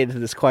dedicated to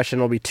this question.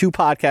 It'll be 2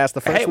 podcasts.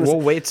 The first. We'll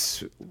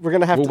wait.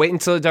 We'll wait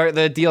until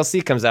the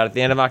DLC comes out at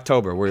the end of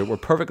October. We're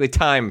perfectly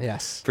timed.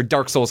 For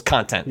Dark Souls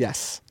content.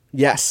 Yes.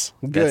 Good.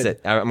 That's it.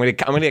 I'm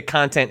gonna get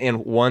content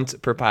in once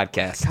per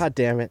podcast. God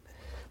damn it.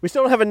 We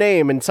still don't have a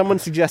name, and someone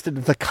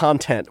suggested the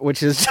content,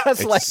 which is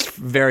just it's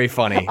very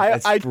funny.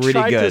 I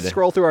tried to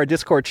scroll through our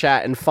Discord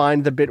chat and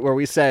find the bit where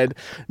we said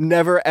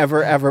never,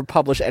 ever, ever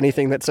publish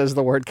anything that says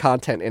the word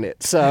content in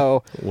it.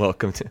 So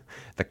welcome to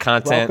the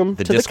content,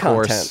 the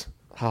discourse. The content.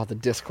 Oh, the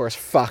discourse.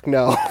 Fuck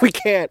no. We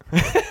can't.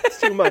 It's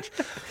too much.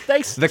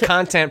 Thanks. The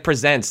content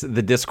presents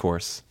the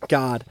discourse.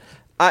 God.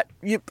 I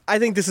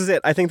think this is it.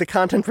 I think the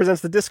content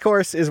presents the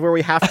discourse is where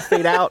we have to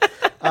fade out.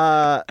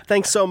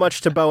 Thanks so much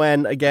to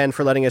Bowen again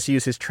for letting us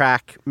use his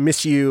track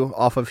 "Miss You"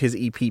 off of his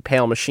EP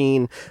Pale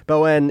Machine.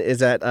 Bowen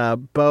is at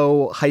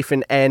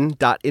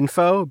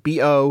bo-en.info,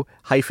 bo-en.info,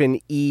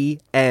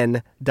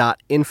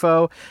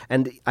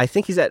 and I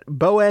think he's at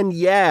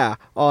Bowen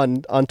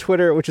on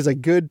Twitter, which is a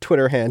good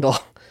Twitter handle.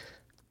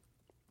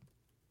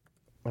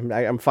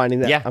 I'm finding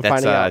that. Yeah, I'm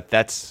finding out.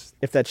 That's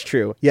if that's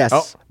true.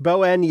 Yes.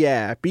 Bowen,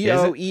 Boeneyeah.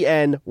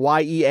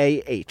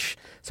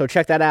 So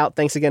check that out.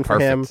 Thanks again for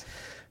him.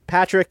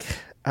 Patrick,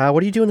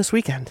 what are you doing this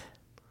weekend?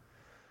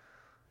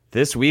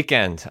 This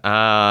weekend,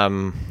 I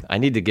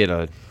need to get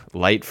a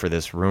light for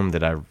this room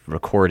that I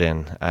record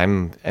in.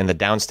 I'm in the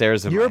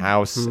downstairs of my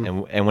house,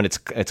 and when it's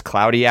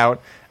cloudy out,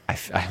 I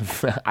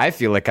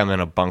feel like I'm in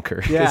a bunker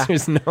because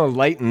there's no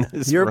light in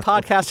this You're room.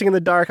 podcasting in the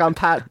dark. I'm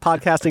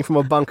podcasting from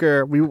a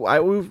bunker. We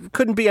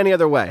couldn't be any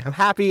other way. I'm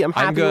happy. I'm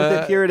happy with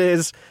it. Here it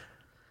is.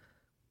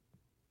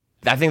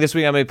 I think this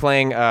week I'm going to be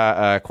playing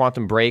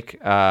Quantum Break,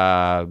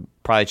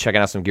 probably checking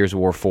out some Gears of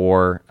War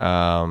 4,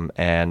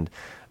 and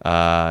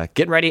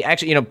getting ready.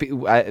 Actually,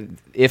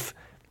 if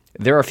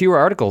there are fewer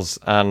articles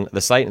on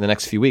the site in the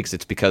next few weeks,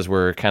 it's because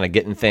we're kind of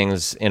getting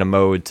things in a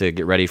mode to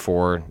get ready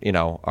for,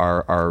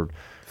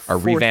 our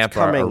revamp,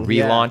 our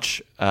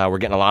relaunch. We're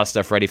getting a lot of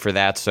stuff ready for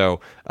that. So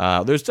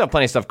there's still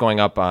plenty of stuff going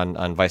up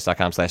on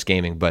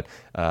vice.com/gaming, but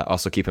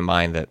also keep in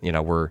mind that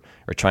we're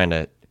trying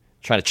to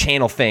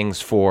channel things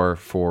for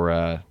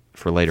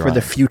later on. For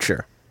the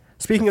future.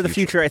 Speaking of the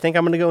future, I think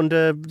I'm going to go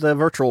into the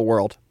virtual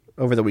world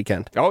over the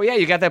weekend. Oh yeah,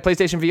 you got that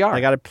PlayStation VR.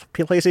 I got a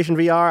PlayStation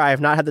VR. I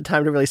have not had the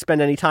time to really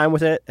spend any time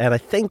with it, and I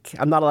think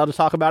I'm not allowed to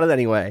talk about it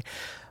anyway.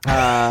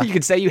 You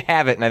could say you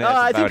have it, and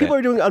I think people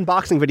are doing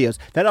unboxing videos.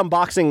 That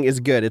unboxing is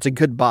good. It's a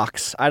good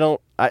box. I'm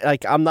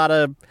not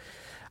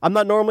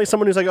normally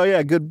someone who's like, oh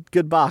yeah,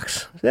 good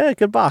box. Yeah,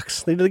 good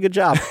box. They did a good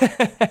job.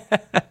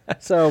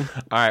 So, all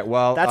right.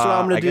 Well, that's what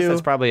I'm going to do. I guess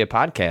that's probably a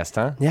podcast,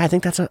 huh? Yeah, I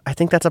think that's a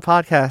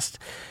podcast.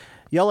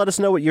 Y'all let us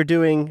know what you're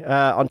doing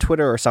on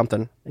Twitter or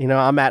something.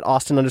 I'm at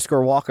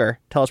Austin_Walker.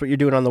 Tell us what you're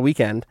doing on the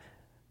weekend.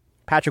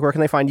 Patrick, where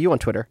can they find you on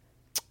Twitter?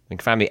 You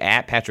can find me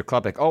at Patrick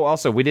Klepek. Oh,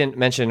 also, we didn't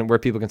mention where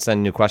people can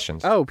send new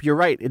questions. Oh, you're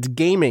right. It's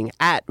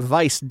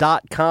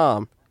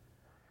gaming@vice.com.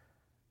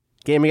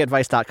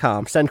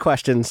 gamingadvice.com. Send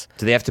questions.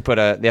 Do they have to put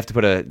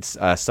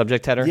a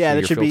subject header? Yeah, so that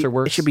your should filter be.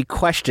 works? It should be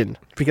question,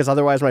 because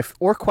otherwise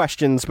or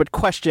questions, but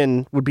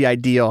question would be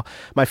ideal.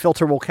 My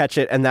filter will catch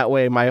it, and that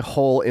way my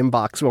whole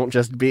inbox won't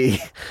just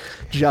be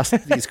just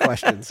these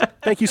questions.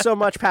 Thank you so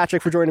much,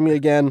 Patrick, for joining me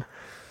again.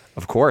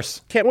 Of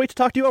course. Can't wait to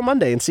talk to you on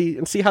Monday and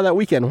see how that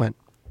weekend went.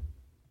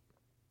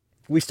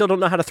 We still don't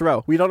know how to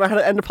throw. We don't know how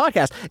to end a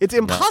podcast. It's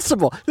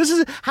impossible.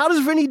 No. How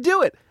does Vinny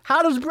do it?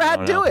 How does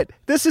Brad do it?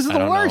 This is the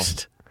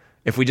worst.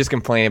 If we just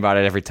complain about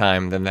it every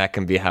time, then that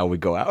can be how we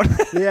go out.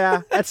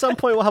 Yeah. At some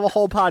point, we'll have a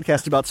whole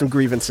podcast about some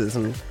grievances.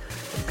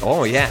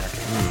 Oh, yeah.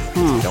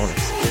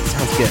 Donuts.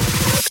 Sounds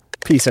good.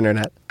 Peace,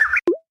 Internet.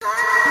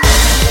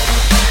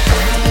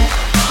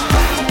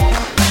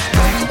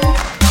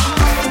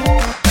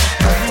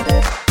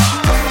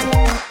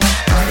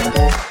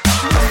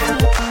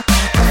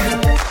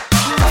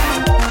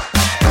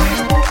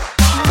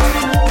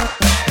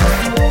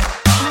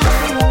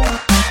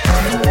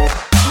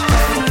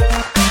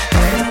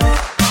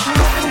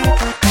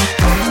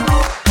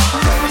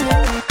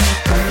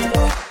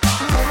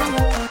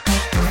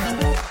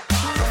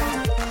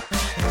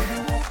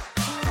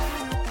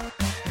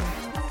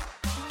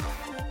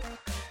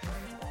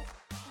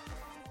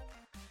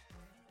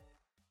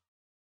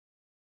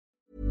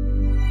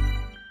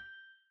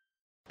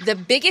 The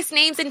biggest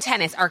names in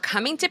tennis are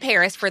coming to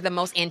Paris for the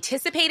most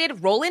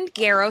anticipated Roland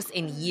Garros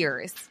in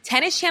years.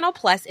 Tennis Channel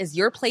Plus is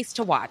your place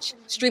to watch.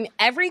 Stream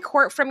every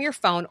court from your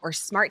phone or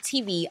smart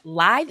TV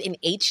live in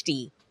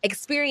HD.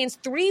 Experience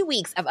 3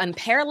 weeks of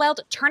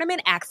unparalleled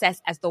tournament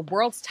access as the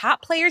world's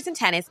top players in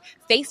tennis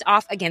face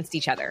off against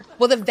each other.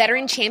 Will the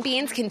veteran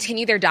champions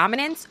continue their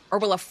dominance, or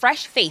will a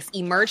fresh face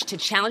emerge to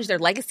challenge their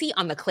legacy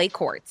on the clay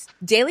courts?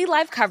 Daily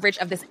live coverage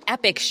of this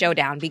epic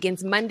showdown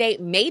begins Monday,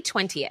 May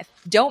 20th.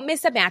 Don't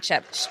miss a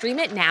matchup. Stream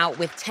it now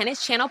with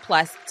Tennis Channel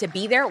Plus to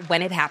be there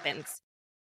when it happens.